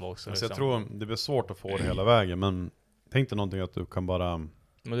hjälpa Volvo också. Alltså, liksom. Jag tror det blir svårt att få det hela vägen, men tänk dig någonting att du kan bara...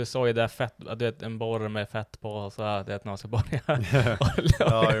 Men du såg ju det fett, du vet, en borre med fett på och så här, det är att någon ska börja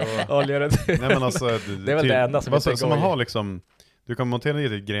olja det. Nej men alltså, det är väl det enda som så man har liksom, du kan montera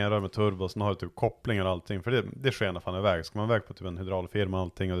dit ett grenrör med turbo och sen har du typ kopplingar och allting, för det skenar fan iväg. Ska man iväg på typ en hydraulfirma och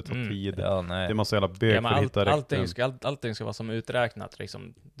allting och det tar tid. Ja, nej. Det är massa jävla bög för att hitta rätt. Allting ska vara som uträknat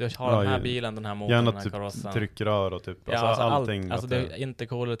liksom. Du har den här bilen, den här motorn, den här typ karossen. Tryckrör och typ alltså allting. Alltså det är inte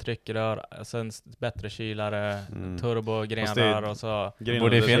coolare tryckrör, sen bättre kylare, turbo, grenrör och så.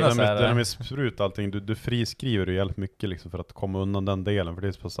 Borde finnas där de är sprut allting. Du friskriver ju jävligt mycket liksom för att komma undan den delen, för det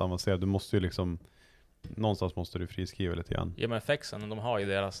är så pass avancerat. Du måste ju liksom någonstans måste du friskriva lite grann. Ja, men Fexen, de har ju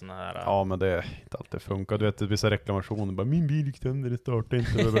deras såna här... Ja, men det är inte alltid funkar. Du vet, vissa reklamationer bara, min bil gick sönder, det startar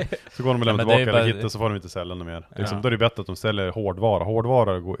inte. Så går de och lämnar tillbaka eller hittar, så får de inte sälja något mer. Liksom, då är det bättre att de säljer hårdvara.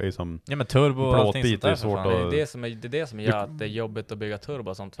 Hårdvara är som men turbo och plåtbit är svårt att... Det är det som gör att det är jobbigt att bygga turbo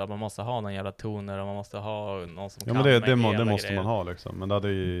och sånt, för att man måste ha någon jävla toner och man måste ha någon som kan men det måste grejer. Man ha liksom. Men det hade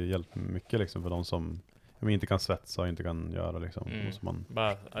ju hjälpt mycket liksom för de som inte kan svetsa och inte kan göra liksom. Man...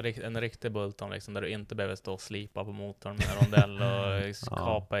 Bara en riktig Bulton liksom, där du inte behöver stå och slipa på motorn med rondell och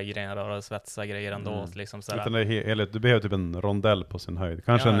kapa i grenrör och svetsa grejer ändå. Liksom, utan du behöver typ en rondell på sin höjd.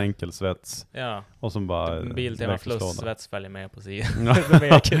 Kanske en enkel svets. Ja. Och som bara... Biltema plus svetsfälg med på sidan.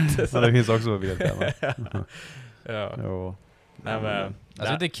 Det finns också på Biltema. Ja. Jo. Nej, men,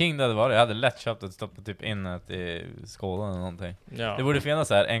 alltså det king det hade varit. Jag hade lätt köpt att stoppa typ in i skålen eller någonting. Ja. Det borde finnas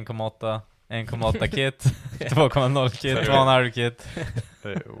så här 1,8 kit, 2,0 kit, 2,5 kit. Det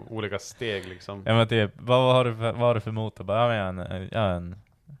är olika steg liksom. Ja, men typ, vad har du för motor? Bara, en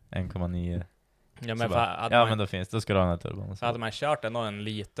 1,9. Ja, men, men då finns det. Då ska du ha den här turbon. Så hade man kört en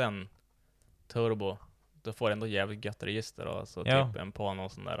liten turbo, då får du ändå jävligt gött register och så typ en på någon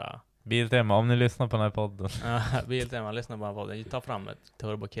sån där... Biltema, om ni lyssnar på den här podden. Ja, Biltema, lyssna på den här podden. Ta fram ett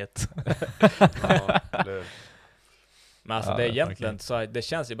turbokit. Men alltså det är egentligen så det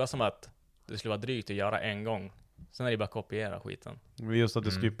känns ju bara som att det skulle vara drygt att göra en gång. Sen är det bara att kopiera skiten. Just att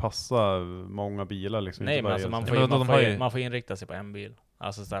det ska ju passa många bilar liksom. Nej, men alltså man får inrikta sig på en bil.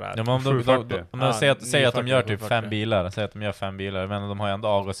 Alltså sådär. Ja, men säg att de gör typ 5 bilar. Säg att de gör 5 bilar. Men de har ju ändå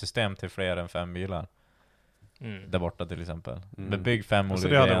avgassystem till fler än 5 bilar. Där borta till exempel. Men bygg 5 olika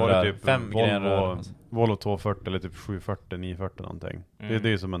grenar. Det hade varit typ 5 Volvo 240 eller typ 740, 940 någonting. Det är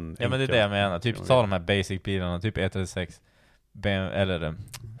ju som en men det är det jag menar. Typ ta de här basic bilarna, typ E36 eller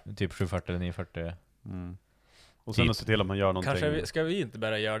typ 740 eller 940. Och sen se till att man gör någonting. Kanske ska vi inte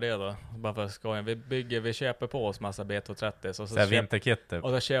börja göra det då? Bara för skojen. Vi köper på oss massa B230 så vinterkit typ. Och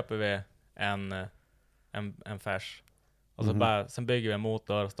så köper vi en färs. Och så sen bygger vi en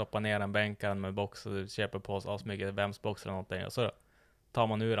motor, stoppar ner en bänkaren med box och köper på oss asmycket VEMS-box eller någonting. Och så tar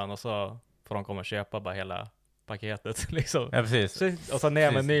man ur den och så får de komma och köpa bara hela paketet liksom. Ja, precis. Och så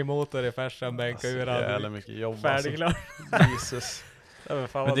ner med en ny motor i färsen, bänka ur den. Jävla mycket jobb. Färdigklar. Jesus.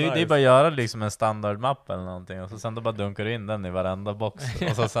 Men det är bara att göra liksom en standardmapp eller någonting. Och så sen då bara dunkar du in den i varenda box.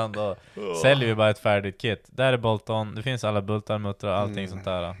 Och så sen då säljer vi bara ett färdigt kit. Där är bolt-on, det finns alla bultar, muttrar, allting sånt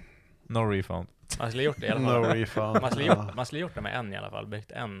där. No refund. Man skulle gjort det i alla fall. No refund. Man skulle gjort det med en i alla fall.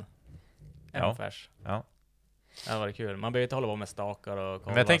 Byggt en färs. Ja. Det var kul. Man behöver inte hålla på med stakar och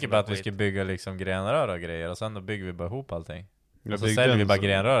kolla. Men jag tänker bara att vi ska bygga liksom grenrör och grejer. Och sen då bygger vi bara ihop allting. Och så säljer vi bara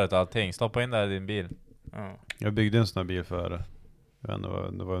grenröret och allting. Stoppa in där i din bil. Ja. Jag byggde en sån här bil för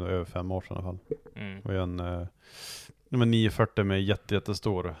det var över 5 år sedan i alla fall. Det var en 940 med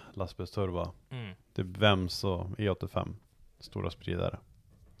jättestor lastbilsturba. Det är VEMS och E85 stora spridare.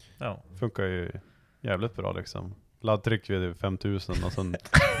 Ja. Funkar ju jävligt bra liksom. Laddtryck vid 5000 och sen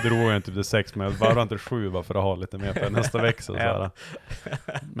drog jag inte till 6 men jag bara inte 7 bara för att ha lite mer på nästa växel.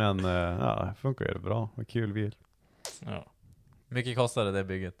 Men det funkar ju bra. Vad kul bil. Ja. Mycket kostade det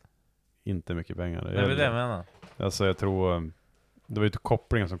bygget? Inte mycket pengar. Det är det jag menar. Alltså jag tror det var ju typ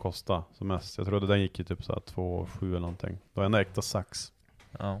kopplingen som kostade som mest. Jag trodde den gick ju typ så här 2,7 eller någonting. Det var en äkta sax.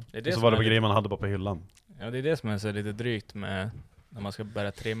 Ja. Det och så var det på grejer man hade bara på hyllan. Ja, det är det som är så lite drygt med när man ska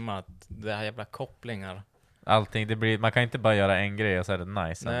börja trimma att det här jävla kopplingar. Allting, det blir, man kan inte bara göra en grej och så är det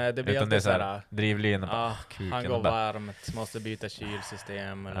nice. Nej, det blir utan alltid det är så här drivlinor. Han går varmt, måste byta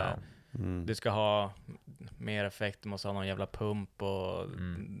kylsystem eller du ska ha mer effekt, du måste ha någon jävla pump och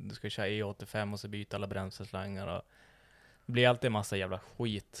du ska köra E85 och så byta alla bränsleslangar och det blir alltid en massa jävla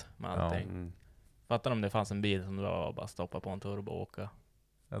skit med allting. Fattar om det fanns en bil som du bara stoppa på en turbo och åka.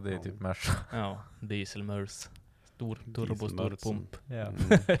 Ja, det är typ Merca. Ja, dieselmers. Stor turbo, stor pump. Ja.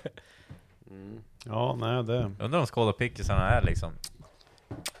 Ja, nej det. Undrar om Skoda Pickisarna är liksom.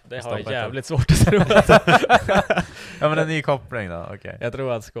 Det har jag jävligt svårt att tro. Ja, men en ny koppling då, okej. Jag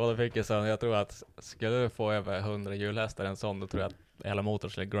tror att Skoda Pickisarna, jag tror att skulle du få över 100 hjulhästar en sån, då tror jag att hela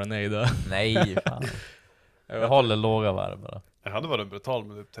motorn skulle grenada. Nej, fan. Jag håller låga varv bara. Jag hade varit brutal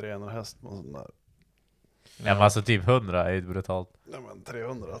med typ 300 häst och sån där. Ja, men alltså typ 100 är ju brutalt. Ja, men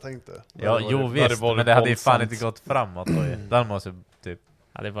 300, jag tänkte. Ja, jo visst, men det hade ju fan inte gått framåt då ju. Där måste typ.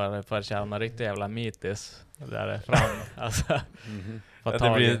 Ja, det var för att känna riktigt jävla mitis där fram. Alltså, ja,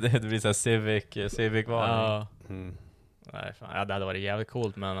 det blir så här Civic-varning. Ja. Nej, fan. Ja, det hade varit jävligt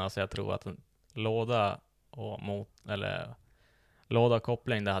coolt, men alltså jag tror att en låda och låda och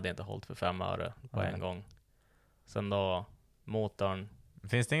koppling, det hade inte hållit för 5 öre på en gång. Sen då motorn.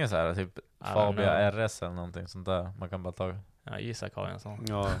 Finns det ingen så här typ Fabia RS eller någonting sånt där man kan bara ta? Ja, Isak har ju en sån.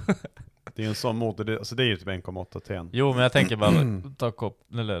 Ja. Det är en sån motor, det är ju typ 1,8 T. Jo, men jag tänker bara ta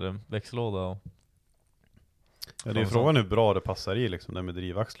växellåda och... Ja, det är frågan hur bra det passar i liksom, där med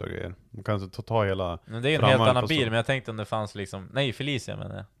drivaxlar och grejer. Man kan inte ta hela... Men det är en helt annan bil, men jag tänkte om det fanns liksom... Nej, Felicia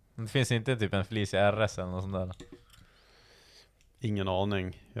menar jag. Det finns inte typ en Felicia RS eller något sånt där. Ingen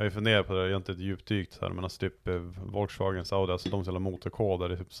aning. Jag har ju funderat på det, jag har inte ett djupdykt så här, men alltså typ Volkswagen, Audi, alltså de säljer motorkoder,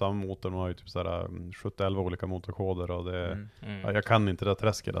 det är typ samma motor, de har ju typ såhär 70-11 olika motorkoder och det ja, jag kan inte det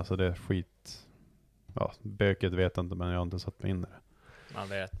träsket, alltså det är skit. Ja, böket vet jag inte, men jag har inte satt mig in i det. Man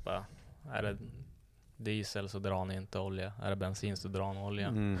vet bara, är det diesel så drar ni inte olja, är det bensin så drar ni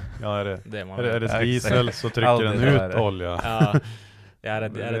olja. Ja, är det det diesel så trycker den ut olja. Ja. Ja, är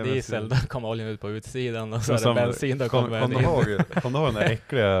det diesel, då kommer oljan ut på utsidan och så är det bensin, då kommer den in. Kom du ihåg den där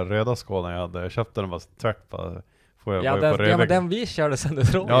äckliga röda Skodan jag hade? Jag köpte den bara tvärt på men den vi körde sen du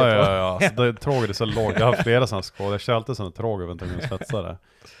tråg. Ja. Så tråget är så lågt. Jag har flera sådana Skoda. Jag kör alltid sådana tråg och inte kunna svetsa det.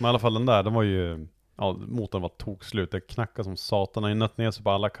 Men i alla fall den där, den var ju... Ja, motorn var tokslut. Det knackade som satan. Den nöt ner sig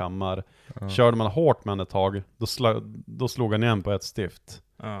på alla kammar. Körde man hårt med den ett tag, då slog han igen på ett stift.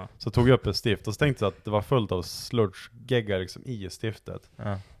 Så tog jag upp ett stift och så tänkte jag att det var fullt av sludge-geggar liksom i stiftet.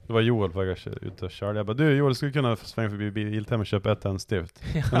 Det var Joel på väg ut och körde. Jag bara, du Joel, skulle kunna svänga förbi Biltema och köpa ett tändstift.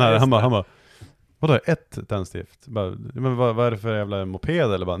 Han bara, vadå, ett tändstift? Bara, men vad är det för jävla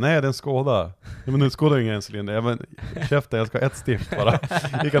moped? Eller bara, nej det är en Skoda. Ja, men nu Skoda är ingen encylinder. Ja men käften, jag ska ha ett stift bara.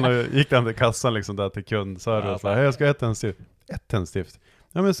 Gick han till kassan liksom där till kund. Så här, hej jag ska ha ett tändstift. Ett tändstift.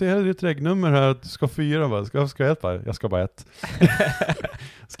 Ja men se här är ditt regnummer här. Du ska 4 bara. Ska jag ett bara? Jag ska bara ett.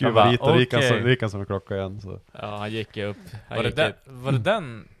 Skruva dit och gick han som en klocka igen. Så. Ja han gick upp. Var det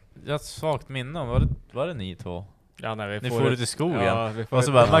den? Jag har ett svagt minne om. Var det ni två? Ja, när ni får ut i skogen. Ja, och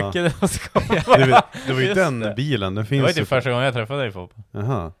så bara, Macke, det var ju den bilen. Den finns det var ju första gången jag träffade dig, Foppa.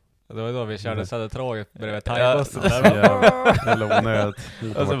 Jaha. Det var då vi körde Södertråget bredvid thaibussen där. Eller onödigt.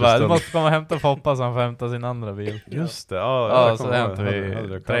 Och så bara, du måste komma och hämta Foppa så han får hämta sin andra bil. Just det. Ja, så hämtade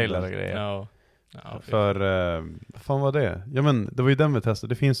vi trailer och grejer. Ja. För, fan var det? Ja men, det var ju den vi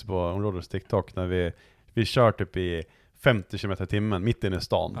testade. Det finns ju på Onroaders TikTok när vi kör typ i 50 km/h mitt inne i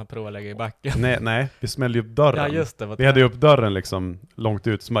stan. Han provar lägga i backen. Nej, vi smällde upp dörren. Ja, just det. Vi hade ju upp dörren liksom långt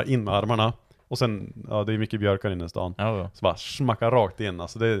ut, så bara in med armarna. Och sen, det är mycket björkar inne i stan. Så bara smacka rakt in.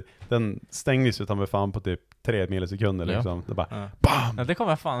 Alltså den stängdes utan med fan på typ 3 millisekunder liksom. Det bara, BAM! Ja, det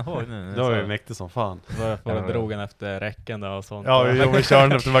kommer jag fan ihåg nu. Det var ju mäktigt som fan. Jag drog den efter räcken och sånt. Ja, vi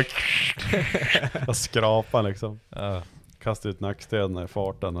körde efter bara jag skrapade liksom. Kastade ut nackstäderna i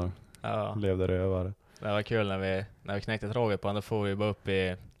farten och levde rövare. Det var kul när vi knäckte tråget på den. Då får vi bara upp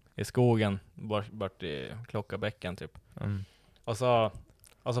i skogen bort i Klockabäcken typ. Och så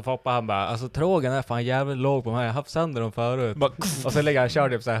Foppa han bara, alltså trågen är fan jävligt låg på de här. Jag har haft sönder dem förut. Och så lägger han kör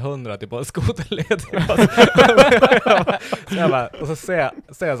typ så här 100 typ på en skoterled. Så jag bara, och så ser jag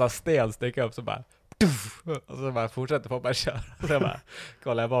så här sten sticka upp så bara och så bara fortsätter Foppa köra. Så jag bara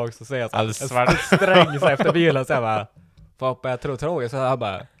kollar jag bak så ser jag så en sträng så efter bilen så jag bara Foppa jag tror trågen så han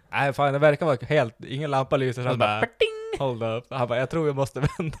bara nej fan det verkar vara helt ingen lampa lyser så han bara hold up. Han bara, jag tror vi måste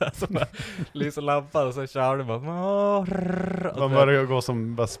vända. Så bara lyser lampan och så kör det bara. Man börjar gå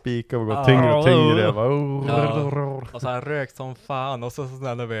som bara spika och gå tyngre och tyngre. Och så här rökt som fan. Och så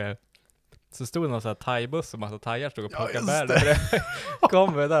när vi så stod det någon sån här thaibuss och massa thaiar stod och plockade bär där.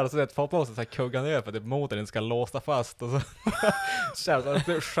 Kom vi där och så vet folk på sig så här kuggan ner för att motorn inte ska låsa fast och så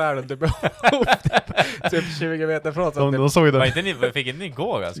skär den typ 20 meter från så de såg det. Fick inte ni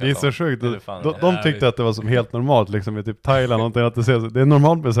gå ganska? Det är så sjukt. De tyckte att det var som helt normalt liksom i typ Thailand någonting att det är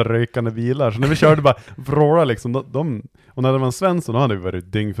normalt med så rökande bilar. Så när vi körde bara vråla liksom och när det var en Svensson då hade vi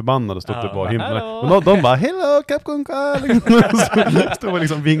varit dyngförbannade och stod på himlen. Men de bara hello Capcom car liksom, stod och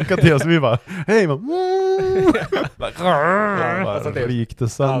liksom vinkade till oss och vi bara hej man. Alltså det gick det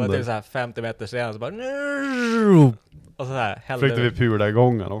sönder. Ja, det är så här 50 meter senare så bara och så här hällde försökte vi pula i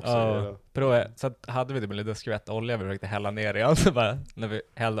gången också. Så hade vi typ en liten skvätt olja vi försökte hälla ner i. Så bara när vi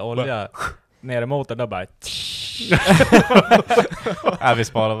hällde olja ner i motorn då bara ja, vi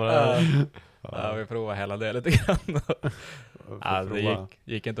sparar på det. Ja, vi provade hela det lite grann. Ja, det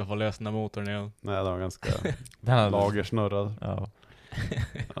gick inte att få lösna motorn igen. Nej, det var ganska lagersnurrad.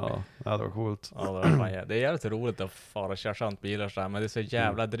 Ja, det var coolt. Ja, det är jävligt roligt att fara och köra sånt bilar så här, men det är så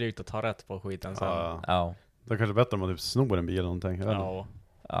jävla drygt att ta rätt på skiten sen. Ja. Det är kanske bättre om man typ snor en bil eller någonting.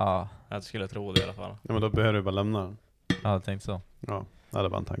 Ja, jag skulle tro det i alla fall. Ja, men då behöver du bara lämna den. Ja, jag tänkte så. Ja, det är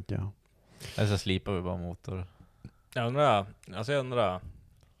bara en tanke, ja. Eller så slipar vi bara motor. Jag undrar,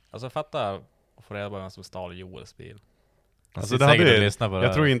 fatta och få reda på vem som stal Joels bil. Alltså det hade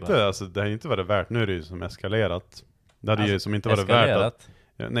jag tror inte, alltså det har inte varit värt, nu är det ju som eskalerat. Det hade ju som inte varit värt att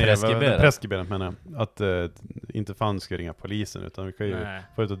preskriberat menar jag. Att inte fan ska ringa polisen utan vi kan ju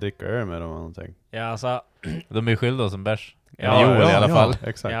få ut och dricka öl med dem eller någonting. Ja, alltså de är skyldiga som bärs. Ja, Joel i alla fall.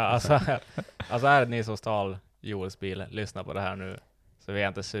 Exakt. Ja, alltså är det ni som stal Joels bil, lyssna på det här nu. Så vi är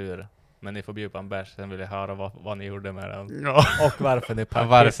inte sur. Men ni får bjuda en bärs, sen vill jag höra vad ni gjorde med den. Ja. Och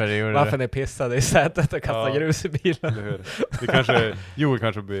varför ni pissade i sätet och kastade grus i bilen. Joel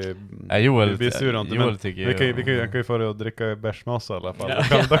kanske blir sur. Joel tycker vi kan ju få det att dricka bärsmassa i alla fall.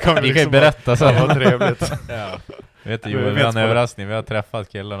 Ja. Då kan vi liksom kan ju berätta så. Det var trevligt. Ja. Vet du, Joel, vi har en överraskning. Vi har träffat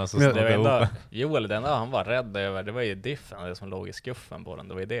killarna så snodde ihop. Joel, den där han var rädd över, det var ju diffen det som låg i skuffen på den.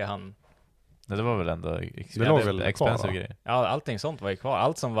 Det var ju det han... Det var väl ändå expensive grejer. Ja, allting sånt var ju kvar.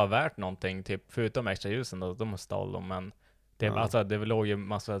 Allt som var värt någonting, typ förutom extra ljusen då, de stal dem, men det låg ju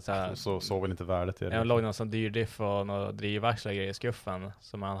massa så väl inte värdet i det. Det låg någon sån dyr diff och några drivaxlar grejer i skuffen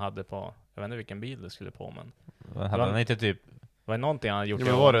som han hade på, jag vet inte vilken bil det skulle på, men hade han inte typ var det någonting han hade gjort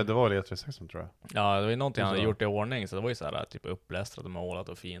det var E36 tror jag. Ja, det var ju någonting han hade gjort i ordning, så det var ju så här typ upplästrat och målat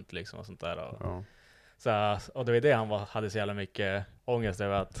och fint liksom och sånt där och så, och det var det han hade så jävla mycket ångest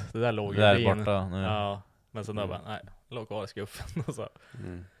över att det där låg i bilen. Ja, Men sen då bara, nej, låg kvar i skuffen och så.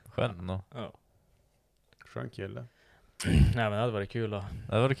 Skönt då. Ja. Skön kille. Nej, men det hade varit kul då.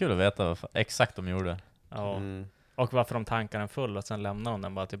 Det var kul att veta vad exakt de gjorde. Ja. Och varför de tankar den full och sen lämnar de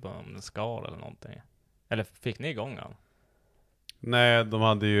den bara typ om en skal eller någonting. Eller fick ni igång den? Nej, de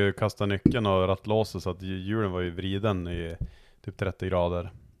hade ju kastat nyckeln och rattlåset så att hjulen var ju vriden i typ 30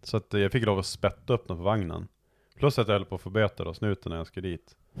 grader. Så att jag fick lov att spätta upp den på vagnen. Plus att jag höll på att få böter och snuten när jag skulle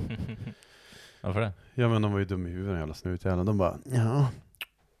dit. Varför det? Ja, men de var ju dumma i huvudet, jävla snutjävlar. De bara, ja,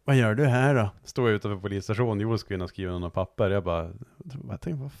 vad gör du här då? Stod jag utanför polisstationen, Joel skulle in och skriva några papper. Jag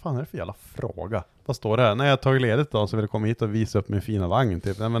tänkte, vad fan är det för jävla fråga? Vad står det här? Nej, jag har tagit ledigt då så vill jag komma hit och visa upp min fina vagn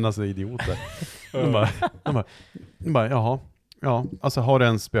typ. Nej, men alltså idioter. de bara, jaha. Ja, alltså har du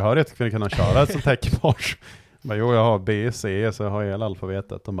ens behörighet för att kunna köra ett sånt här ekipage? Jo, jag har B, C, så jag har hela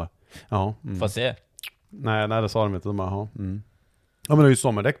alfabetet. De bara, ja. Får se. Nej, det sa de inte. De bara, ja. Ja, men det är ju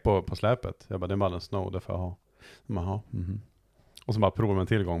sommardäck på släpet. Jag bara, det är bara en snow, det får jag ha. De bara, ja. Och så bara provar man en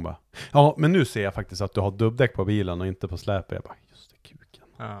tillgång bara. Ja, men nu ser jag faktiskt att du har dubbdäck på bilen och inte på släpet. Jag bara, just det, kuken.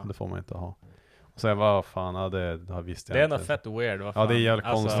 Ja. Det får man inte ha. Och så jag bara, fan, ja, det har visst jag det är inte. nog fett weird. Ja, det är jävligt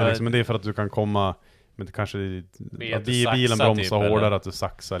konstigt liksom. Men det är för att du kan komma... Men det kanske bilen bromsar typ, hårdare eller? Att du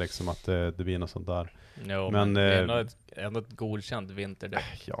saxar liksom, att det blir något sånt där. Jo, men det är ändå ett godkänt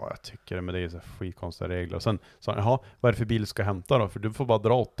vinterdäck. Ja, jag tycker det, men det är så skitkonstiga regler. Och sen sa han, jaha, vad är det för bil du ska hämta då? För du får bara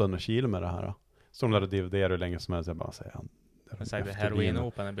dra 800 kilo med det här då. Så de där DVD hur länge som helst, jag bara säger han.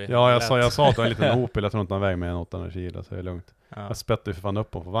 Heroin-Opel. Ja, jag sa att det var en liten Opel, jag tror inte han väger mer än 800 kilo, så det är lugnt. Ja. Jag spätte ju för fan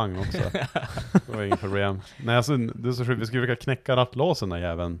upp på vagn också. Det var inget problem. Nej, alltså, det är så sjukt, vi skulle försöka knäcka rattlåsen där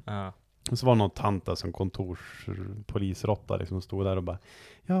jäveln. Ja. Och så var det någon tanta som kontorspolisrotta liksom stod där och bara,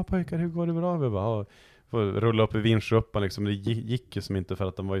 ja pojkar, hur går det bra? Vi bara, får rulla upp i vinschruppan liksom. Det gick ju som inte för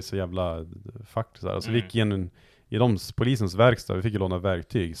att de var ju så jävla fuck så här. Så vi gick in i polisens verkstad, vi fick ju låna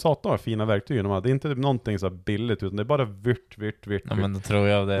verktyg. Satan var fina verktyg de hade. Det är inte någonting så här billigt, utan det är bara virt. Ja, men då tror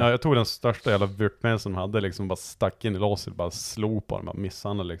jag det. Ja, jag tog den största jävla virtmen som de hade liksom, bara stack in i låset, bara slog på den, bara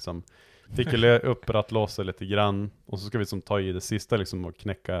misshandlade liksom. Fick ju upp rattlåset lite grann. Och så ska vi som ta i det sista liksom och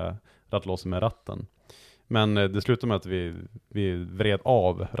knäcka rattlåset med ratten. Men det slutade med att vi vred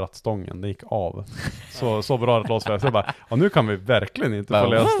av rattstången. Den gick av. Så bra rattlås. Så jag bara, ja, nu kan vi verkligen inte få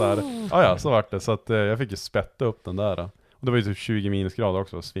lösa det här. Ja, så vart det. Så att jag fick ju spätta upp den där. Och det var ju typ 20 minusgrader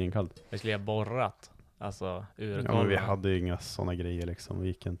också, svinkallt. Vi skulle ha borrat. Alltså, ja, men vi hade ju inga sådana grejer liksom, vi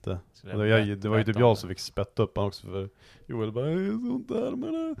gick inte. Det var ju typ jag som fick spätta upp han också, för Joel bara, jag är så ont där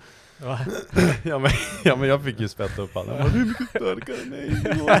med det. Ja, men jag fick ju spätta upp han. Han bara, du är mycket starkare än mig.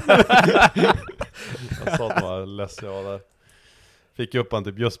 Jag sa att han var ledsen jag var där. Fick upp han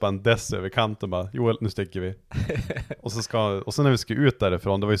typ just på en dess över kanten, bara, Joel, nu sticker vi. Och så när vi ska ut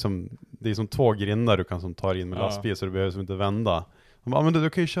därifrån, det är som 2 grindar du kan som tar in med lastbil, så du behöver som inte vända. Han bara, men du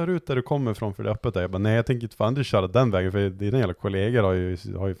kan ju köra ut där du kommer ifrån för det öppet där. Jag bara, nej, jag tänker inte fan inte köra den vägen, för dina jävla kollegor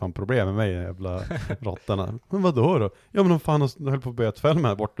har ju fan problem med mig, jävla råttorna. Men vadå då? Ja, men de fan höll på att börja tvälma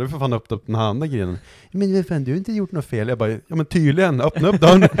här borta. Du får fan öppna upp den här andra grinden. Men fan, du har inte gjort något fel. Jag bara, ja men tydligen, öppna upp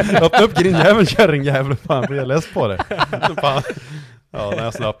dörren. Öppna upp grindjäveln, kärringjäveln, fan, för jag är less på det. Ja, när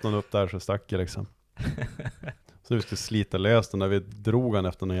jag öppnade den upp där så stack jag liksom. Så vi skulle slita lös den där, vi drog han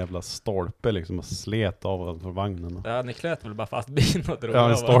efter en jävla stolpe liksom och slet av från vagnen. Ja, ni klöt väl bara fast bilen och drog av. Ja,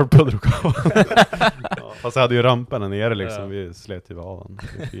 en stolpe och drog av. Ja, fast jag hade ju rampen där nere liksom, vi slet ju av den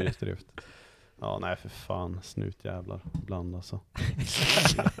i fyrhjulsdrift. Ja, nej för fan, snutjävlar ibland alltså.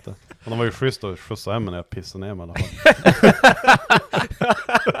 Och de var ju schysst att skjutsa hem när jag pissade ner mig i alla fall.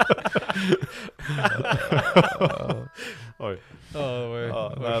 Oj.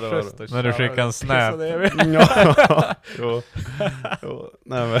 När du skickade en snap.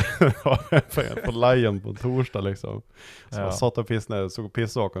 Nej, men på Lion på torsdag liksom. Så jag satt och pissade, såg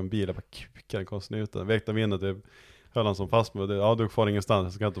pissa bakom en bil, jag bara kuken kom snuten. Väckte mig in och typ höll han som fast med det. Ja, du får ingenstans,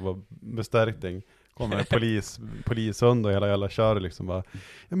 jag ska inte vara bestärkning. Kommer polishund och hela jävla kör liksom bara.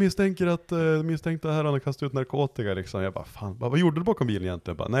 Jag misstänkte att här han har kastat ut narkotika liksom. Jag bara, fan, vad gjorde du bakom bilen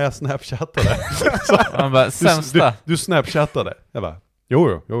egentligen? Jag bara, nej, jag snapchattade. Han bara, sämsta. Du snapchattade. Jag bara,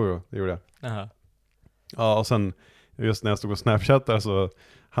 jo, det gjorde jag. Aha. Ja, och sen just när jag stod och snapchattade så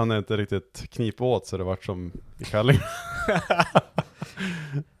han är inte riktigt knip åt, så det vart som i kalling.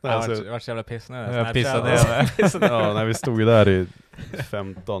 Jag var så jävla pissnödig. Jag pissade ner. Ja, när vi stod ju där i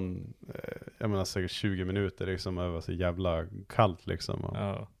 15, jag menar säkert 20 minuter liksom, det var så jävla kallt liksom.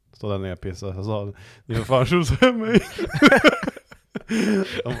 Och stod där nere och pissade. Jag sa, ni får fan skjutsa hem mig.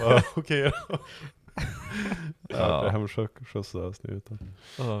 De bara, okej då. Ja, jag hemskjutsade snuten.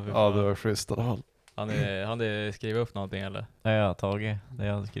 Ja, det var schysst. Han hade skrivit upp någonting eller? Ja, jag har tagit det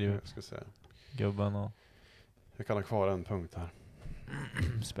jag hade skrivit. Jag ska se. Gubben och... Jag kan ha kvar en punkt här.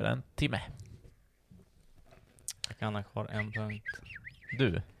 Spela en timme. Jag kan ha kvar en punkt.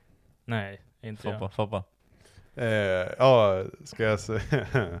 Du? Nej, inte Foppa. Ja, ska jag säga.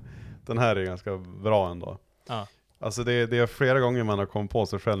 Den här är ganska bra ändå. Ja. Alltså det är flera gånger man har kommit på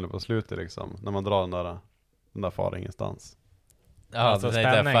sig själv på slutet liksom. När man drar den där far ingenstans. Ja, alltså det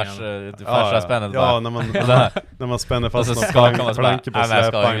är farsa spännet bara. Ja, när man spänner fast någon planker på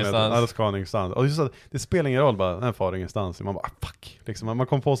släpvagnen. Ja, det ska ingenstans. Och just att det spelar ingen roll bara, den här far ingenstans. Man bara, fuck. Liksom, man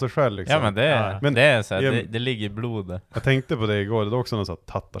kom på sig själv liksom. Ja, men det är så här, det ligger i blodet. Jag tänkte på det igår, det var också någon sån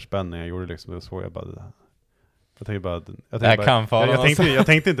här tattarspänning jag gjorde liksom. Det såg jag bara... Jag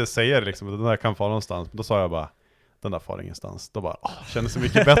tänkte inte säga det liksom, den där kan fara någonstans. Då sa jag bara, den där far ingenstans. Då bara, kändes så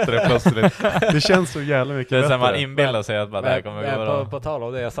mycket bättre plötsligt. Det känns så jävla mycket bättre. Det är så man inbillar sig att bara, det här kommer gå bra. På tal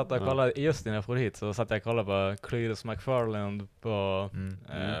om det, jag satt och kollade, just innan jag får hit, så satt jag och kollade på Cletus McFarland på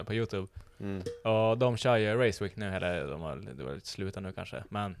YouTube. Och de kör ju Race Week nu, eller det var lite sluta nu kanske.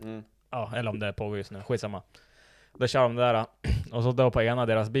 Men, eller om det pågår just nu, skitsamma. Då kör de där, och så då på ena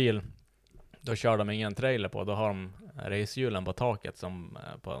deras bil, då kör de ingen trailer på, då har de racehjulen på taket som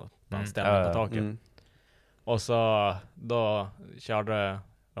på en ställning på taket. Och så då körde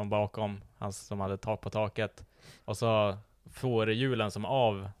de bakom han som hade tak på taket, och så får hjulen som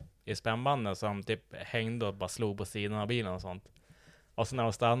av i spännbanden som typ hängde och bara slog på sidan av bilen och sånt. Och så när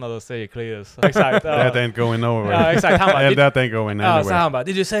de stannade och säger Cletus, exakt, that ain't going nowhere. Ja, exakt, han bara, that ain't going anywhere. Ja, så han bara,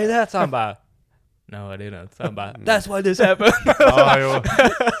 did you say that? Så han bara, no I didn't. Så han bara, that's why this happened.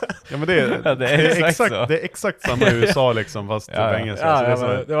 Ja, men det är exakt samma i USA liksom, fast på engelska. Det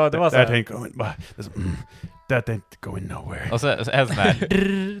var så that ain't going, that ain't going nowhere. Och så är det sån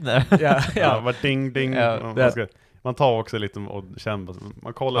här bara ding ding. Man tar också lite och känner,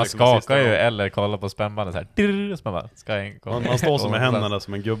 man kollar man liksom skakar ju eller kollar på spännbandet så här. Man står som med händerna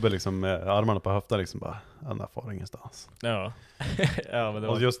som en gubbe liksom, med armarna på höften liksom, bara, den där far ingenstans. Ja. Men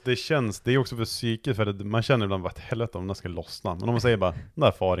och just det känns, det är också för psyket, för man känner ibland vad helvete om den ska lossna. Men om man säger bara, den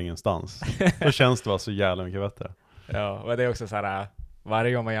där far ingenstans, då känns det bara så jävla mycket bättre. Ja, men det är också så här,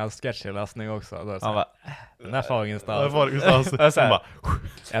 varje gång man gör en sketch-läsning också, då är det så här, den där far ingenstans.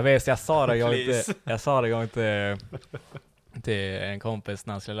 Jag vet, jag sa det gång till en kompis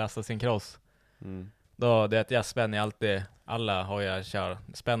när han skulle läsa sin cross. Då, det är att jag spänner alltid, alla har jag kör,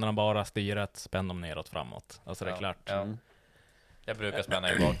 spänner de bara styret, spänner de neråt framåt. Alltså det är klart. Ja. Jag brukar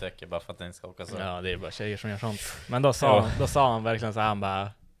spänna i bakdäcket bara för att det inte ska åka så. Ja, det är bara tjejer som gör sånt. Men då sa han verkligen så här, han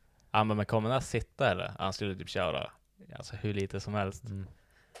bara, men kommer den där sitta eller? Han skulle typ köra alltså hur lite som helst.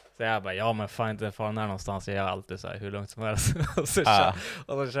 Så jag bara, ja men fan inte fara när någonstans, jag gör alltid så här, hur långt som helst. och så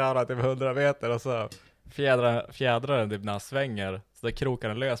kör han typ 100 meter och så fjädrar den typ när han svänger, så då krokar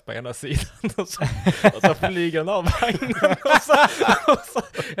den lös på ena sidan och så flyger den av vagnen och så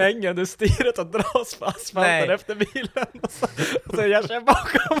hänger det styret och dras på asfalten efter bilen och så jag kör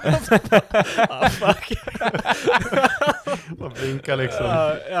bakom och så fuck. Man blinkar liksom.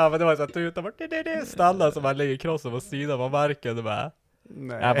 Ja, men det var så att tutan bort det stannar så man lägger krossen på sidan av marken och bara,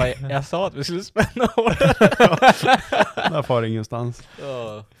 nej. Jag sa att vi skulle spänna hårdare. Där far ingenstans.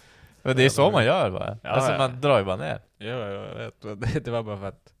 Men det är så man gör bara. Alltså man drar ju bara ner. Ja, jag vet. Det var bara för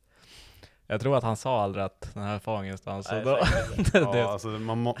att jag tror att han sa aldrig att den här far ingenstans. Alltså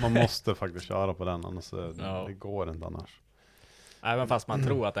man måste faktiskt köra på den, annars det går inte annars. Även fast man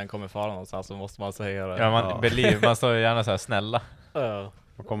tror att den kommer fara någonstans så måste man säga det. Ja, man står ju gärna så här snälla.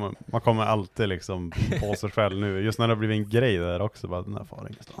 Man kommer alltid liksom på sig själv nu. Just när det har blivit en grej där också, bara den här far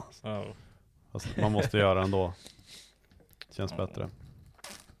ingenstans. Alltså, man måste göra ändå. Känns bättre.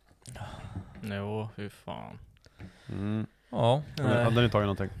 Jo, hur fan. Ja. Hade ni tagit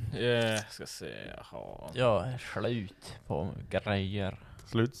någonting? Ska se. Ja, slut på grejer.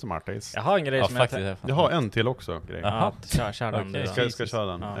 Slut smarties. Jag har en grej som jag har en till också grej. Jaha, kör den. Okay. Ska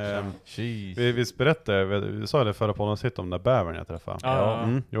köra den. Vi berättade, vi sa det förra podden sitt om den där bävern jag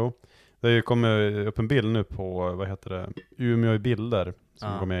träffade. Jo. Det har ju kommit upp en bild nu på, vad heter det, Umeå i bilder,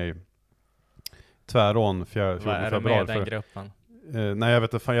 som kom med i Tvärån 14 februari. Vad är det med den gruppen? Nej, jag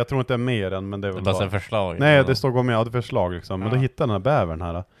vet inte, jag tror inte det är mer än, men det är väl bara förslag. Nej, det står gå med förslag liksom. Men då hittar den här bävern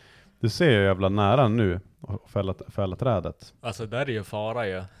här. Du ser ju jävla nära nu och fälla trädet. Alltså där är ju fara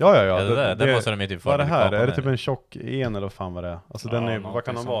ju. Ja. Det måste de ju typ vad är det här? Är det typ en tjock en eller vad fan var det? Alltså den är, vad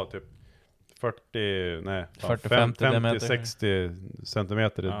kan den vara? Typ 50-60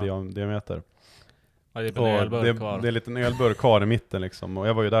 centimeter i diameter. Ja, det är en liten ölburk kvar i mitten liksom. Och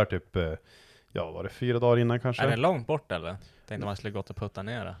jag var ju där typ, var det 4 dagar innan kanske? Är det långt bort eller? Tänkte man skulle gått och putta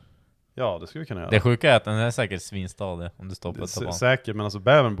ner det. Ja, det skulle vi kunna göra. Det sjuka är att den är säkert svinstadig om du står på ett taban. Säkert, men alltså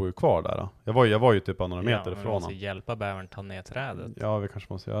bävern bor ju kvar där då. Jag var ju typ några meter ifrån. Vi måste hjälpa bävern ta ner trädet. Ja, vi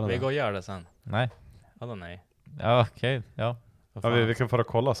kanske måste göra det. Vi går och gör det sen. Nej. Vadå nej? Ja, okej. Ja. Ja, vi kan fara och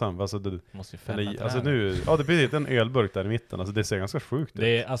kolla sen. Alltså, måste ju fälla alltså nu, ja, det blir en ölburk där i mitten. Alltså det ser ganska sjukt ut.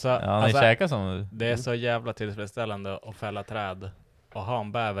 Det är, alltså, det är så jävla tillfredsställande att fälla träd. Och har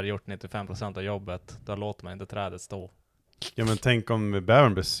en bäver gjort 95% av jobbet, då låter man inte trädet stå. Ja, men tänk om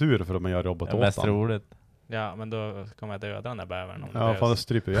bävern blir sur för att man gör jobbet åt mest honom. roligt. Ja, men då kommer jag döda den där bävern. Ja, fan, det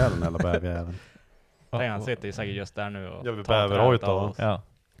stryper ihjäl den hela bävern. Han sitter ju säkert just där nu och jag vill bäverhojt av honom. Ja.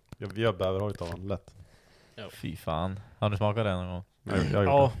 Jag gör bäverhojt av honom, lätt. Fy fan. Har du smakat det någon gång? Jag har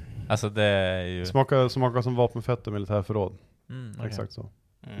gjort det. Alltså det är ju... Smaka som vapenfett och militärförråd. Okay. Exakt så.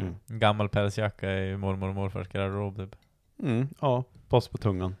 Gammal pälsjacka i mormor och morfars garderob typ. Ja, pass på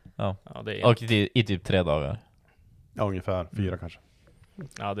tungan. Ja, det är och i typ 3 dagar. Ja, ungefär 4 kanske.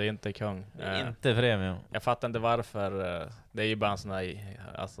 Ja, det är inte kung. Inte premium. Jag fattar inte varför. Det är ju bara en sån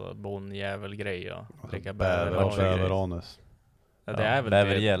där bonnjävel-grej och dricka bäveranus. Ja, det är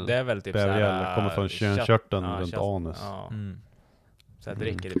väl typ bävergäll kommer från könskörteln runt anus. Ja. Så jag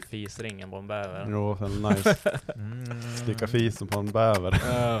dricker typ fisringen på en bäver. Jo, sen nice. Slicka fisen på en bäver.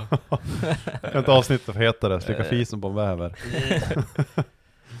 Kan inte avsnittet heta det. Slicka fisen på en bäver.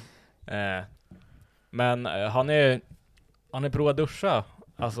 Men har ni provat duscha?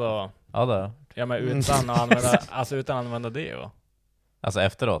 Alltså, ja, det. Ja, men utan att använda det då? Alltså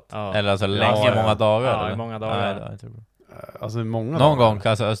efteråt? Ja. Eller alltså länge, många dagar? Ja, eller? många dagar. Nej, det alltså många någon gång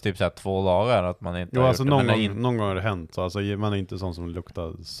kanske typ så här 2 dagar att man inte har alltså gjort det, någon gång har det hänt så alltså, man är inte sån som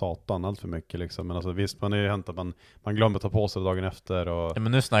luktar satan allt för mycket liksom. Men alltså visst, man är ju hänt att man glömmer ta på sig dagen efter och... Ja,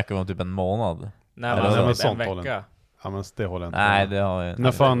 men nu snackar vi om typ en månad. Nej, men alltså, en vecka. Ja, men det håller inte. Nej, det har jag inte.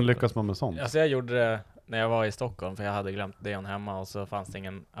 När fan lyckas man med sånt? Alltså jag gjorde det när jag var i Stockholm, för jag hade glömt deon hemma och så fanns det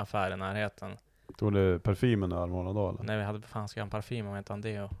ingen affär i närheten. Tog du parfymen i armarna då eller? Nej, vi hade fan ska en parfym om jag inte har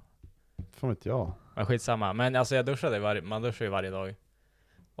deo. Fan vet jag. Men skitsamma. Men alltså jag duschade man duschar ju varje dag.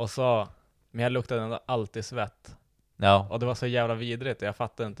 Och så, men jag luktade ändå alltid svett. Ja. Och det var så jävla vidrigt, jag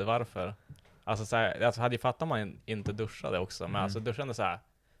fattade inte varför. Alltså så här, jag hade ju fattat man inte duschade också, men alltså duschade så här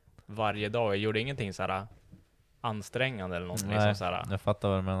varje dag. Jag gjorde ingenting så här ansträngande eller något. Nej, liksom så här, jag fattar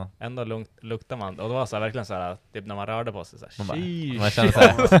vad du menar. Ändå luktar man. Och det var så här, verkligen så här, typ när man rörde på sig så här, man kände så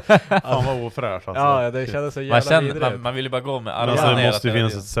här. Fan vad ofräsch alltså. Ja, det kändes så jävla vidrigt. Man vill ju bara gå med armarna alltså, ner. Det måste ju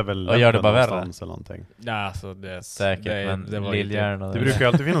finnas ett sevel och gör det bara värre eller någonting. Ja, alltså det säkert, men det var lillhjärna. Typ, det brukar ju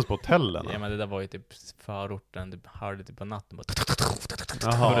alltid finnas på hotellen. Ja, men det där var ju typ förorten, typ hörde typ på natten bara.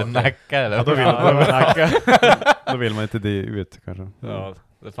 Jaha, var det nacka eller? Ja, då vill man inte det ut kanske. Ja,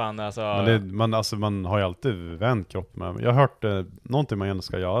 det fan alltså. Men man har ju alltid vänt kroppen med. Jag har hört någonting man ändå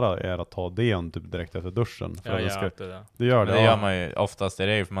ska göra är att ta deon typ direkt efter duschen. För det gör det. Det gör man ju oftast i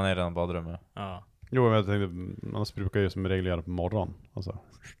regel för man är redan i badrummet. Ja. Jo, men jag tänkte, annars brukar jag ju som regel göra på morgonen. Alltså.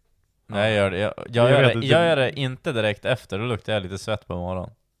 Nej, jag gör det. Jag gör det inte direkt efter, då luktar jag lite svett på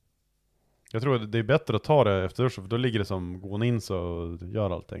morgonen. Jag tror att det är bättre att ta det efter duschen, för då ligger det som går in så och gör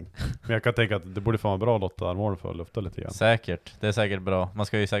allting. Men jag kan tänka att det borde fan vara bra att låta armarna för att lufta lite grann. Säkert, det är säkert bra. Man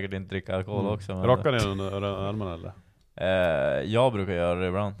ska ju säkert inte dricka alkohol också. Rakar ni under armarna eller? Jag brukar göra det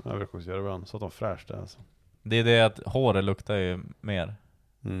ibland. Jag brukar också göra det ibland, så att de fräscht där alltså. Det är det att håret luktar ju mer.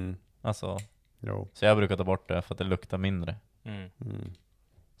 Alltså, så jag brukar ta bort det för att det luktar mindre.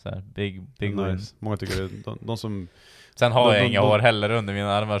 Så här, big nice. wins. Många tycker det, de som... Sen har jag inga hår heller under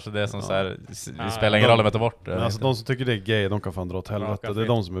mina armar, så det är som så här, det spelar ingen roll om jag tar bort det. Alltså de som tycker det är gay, de kan fan dra åt helvete. Det är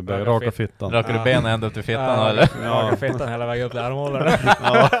de som är raka fittan. Rakar du benen ända upp till fittan eller? Raka fittan hela vägen upp till armhålorna.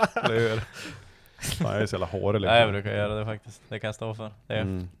 Ja, det är det. Fan, jag är så jävla hårig liksom. Nej, jag brukar göra det faktiskt. Det kan jag stå för. Det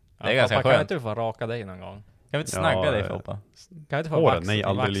är ganska skönt. skönt. Kan inte få raka dig någon gång? Kan vi inte snagga dig, Foppa? Kan inte få vaxa? Nej,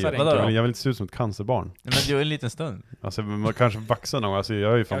 aldrig livet. Jag vill inte se ut som ett cancerbarn. Men det är en liten stund. Alltså man kanske vaxa någon. Alltså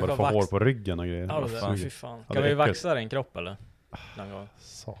jag är ju fan bara för hår på ryggen och grejer. Ja, det fy fan. Kan vi vaxa din kropp eller? Någon gång.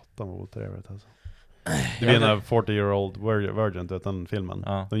 Satan vad otrevligt alltså. Du vet när 40-year-old virgin, den filmen.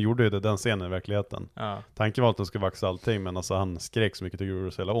 Ja. De gjorde ju den scenen i verkligheten. Ja. Tanken var att de skulle vaxa allting, men alltså han skrek så mycket att det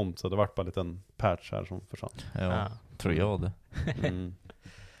gjorde så jävla ont, så det vart bara en liten patch här som försvann. Ja, tror jag det.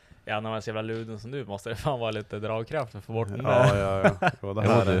 Ja, när man är så jävla luden som du måste det fan vara lite dragkraft för att få bort den där. Ja.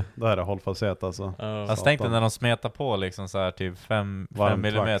 Det här är hållfasthet alltså. Jag tänkte när de smetar på liksom så här typ 5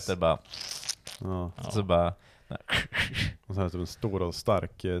 millimeter bara. Ja. Så bara. Och sen är det typ en stor och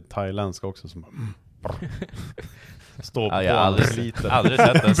stark thailändsk också som står på jag har aldrig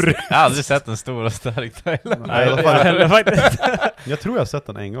sett en stor och stark thailändsk. Nej, jag tror jag har sett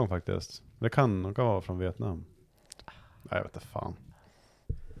den en gång faktiskt. Det kan vara från Vietnam. Nej, jag vet inte fan.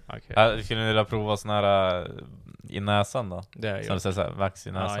 Okay. Skulle ni vilja prova sån här i näsan då? Det har jag gjort. Så här, vax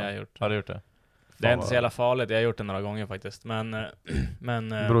i näsan. Ja, jag har gjort. Har du gjort det? Det är inte så jävla farligt. Jag har gjort det några gånger faktiskt. Men det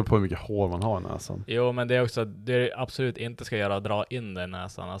beror på hur mycket hår man har i näsan. Jo, men det är också det är absolut inte ska göra dra in det i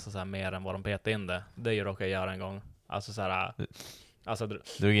näsan. Alltså så här, mer än vad de petar in det. Det råkar jag göra en gång. Alltså såhär, alltså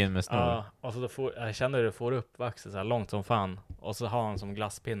drog in med snor. Ja, och så då jag kände hur du får upp vaxet så här långt som fan. Och så har han som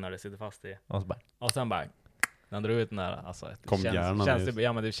glasspinnar det sitter fast i. Och sen bara när drog ut den där, alltså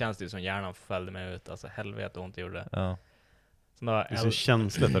det känns ju som hjärnan följde med ut. Alltså helvete ont gjorde det. Ja. Så då, det är så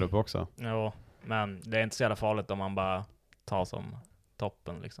känsligt där uppe också. Ja, men det är inte så jävla farligt om man bara tar som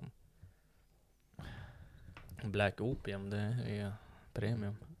toppen liksom. Black Opium, det är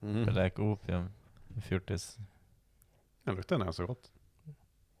premium. Black Opium, fjortis. Jag luktar den här så gott.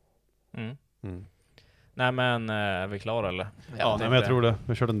 Nej men, är vi klara eller? Ja, men jag tror det.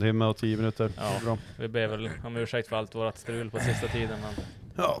 Vi körde 1 timme och 10 minuter. Ja, bra. Vi ber väl om ursäkt för allt vårat strul på sista tiden. Men...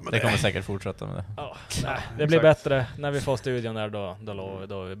 Ja, men det kommer säkert fortsätta med det. Ja, nej, det blir bättre. När vi får studion där, då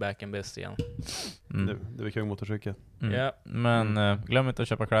är vi back in business igen. Det blir kul motorcykel. Yeah. Men glöm inte att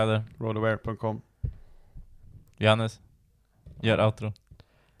köpa kläder. Roadaware.com. Johannes, gör outro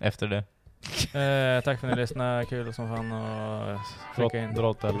efter det. Tack för att ni lyssnade, kul som fan och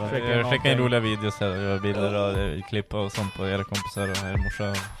skicka in roliga videos här, bilder och klipp och sånt på era kompisar och er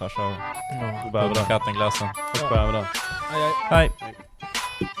morsa och farsa och kattenglassen och bävrar. Hej.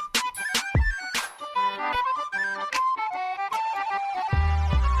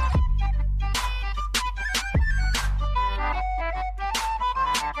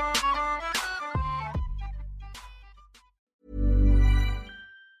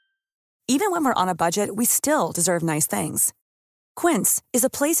 Even when we're on a budget, we still deserve nice things. Quince is a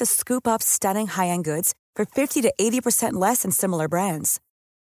place to scoop up stunning high-end goods for 50 to 80% less than similar brands.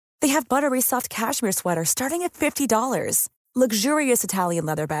 They have buttery soft cashmere sweaters starting at $50, luxurious Italian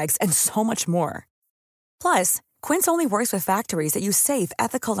leather bags, and so much more. Plus, Quince only works with factories that use safe,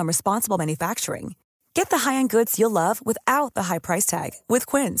 ethical, and responsible manufacturing. Get the high-end goods you'll love without the high price tag with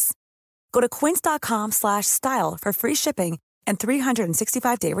Quince. Go to quince.com/style for free shipping and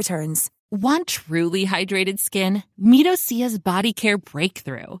 365-day returns. Want truly hydrated skin? Meet Osea's Body Care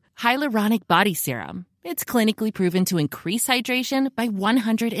Breakthrough Hyaluronic Body Serum. It's clinically proven to increase hydration by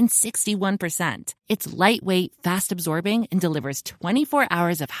 161%. It's lightweight, fast-absorbing, and delivers 24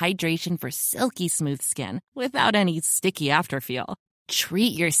 hours of hydration for silky smooth skin without any sticky afterfeel.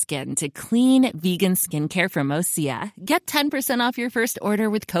 Treat your skin to clean, vegan skincare from Osea. Get 10% off your first order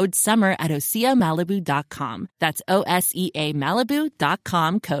with code SUMMER at OseaMalibu.com. That's OSEA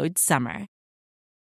Malibu.com, code SUMMER.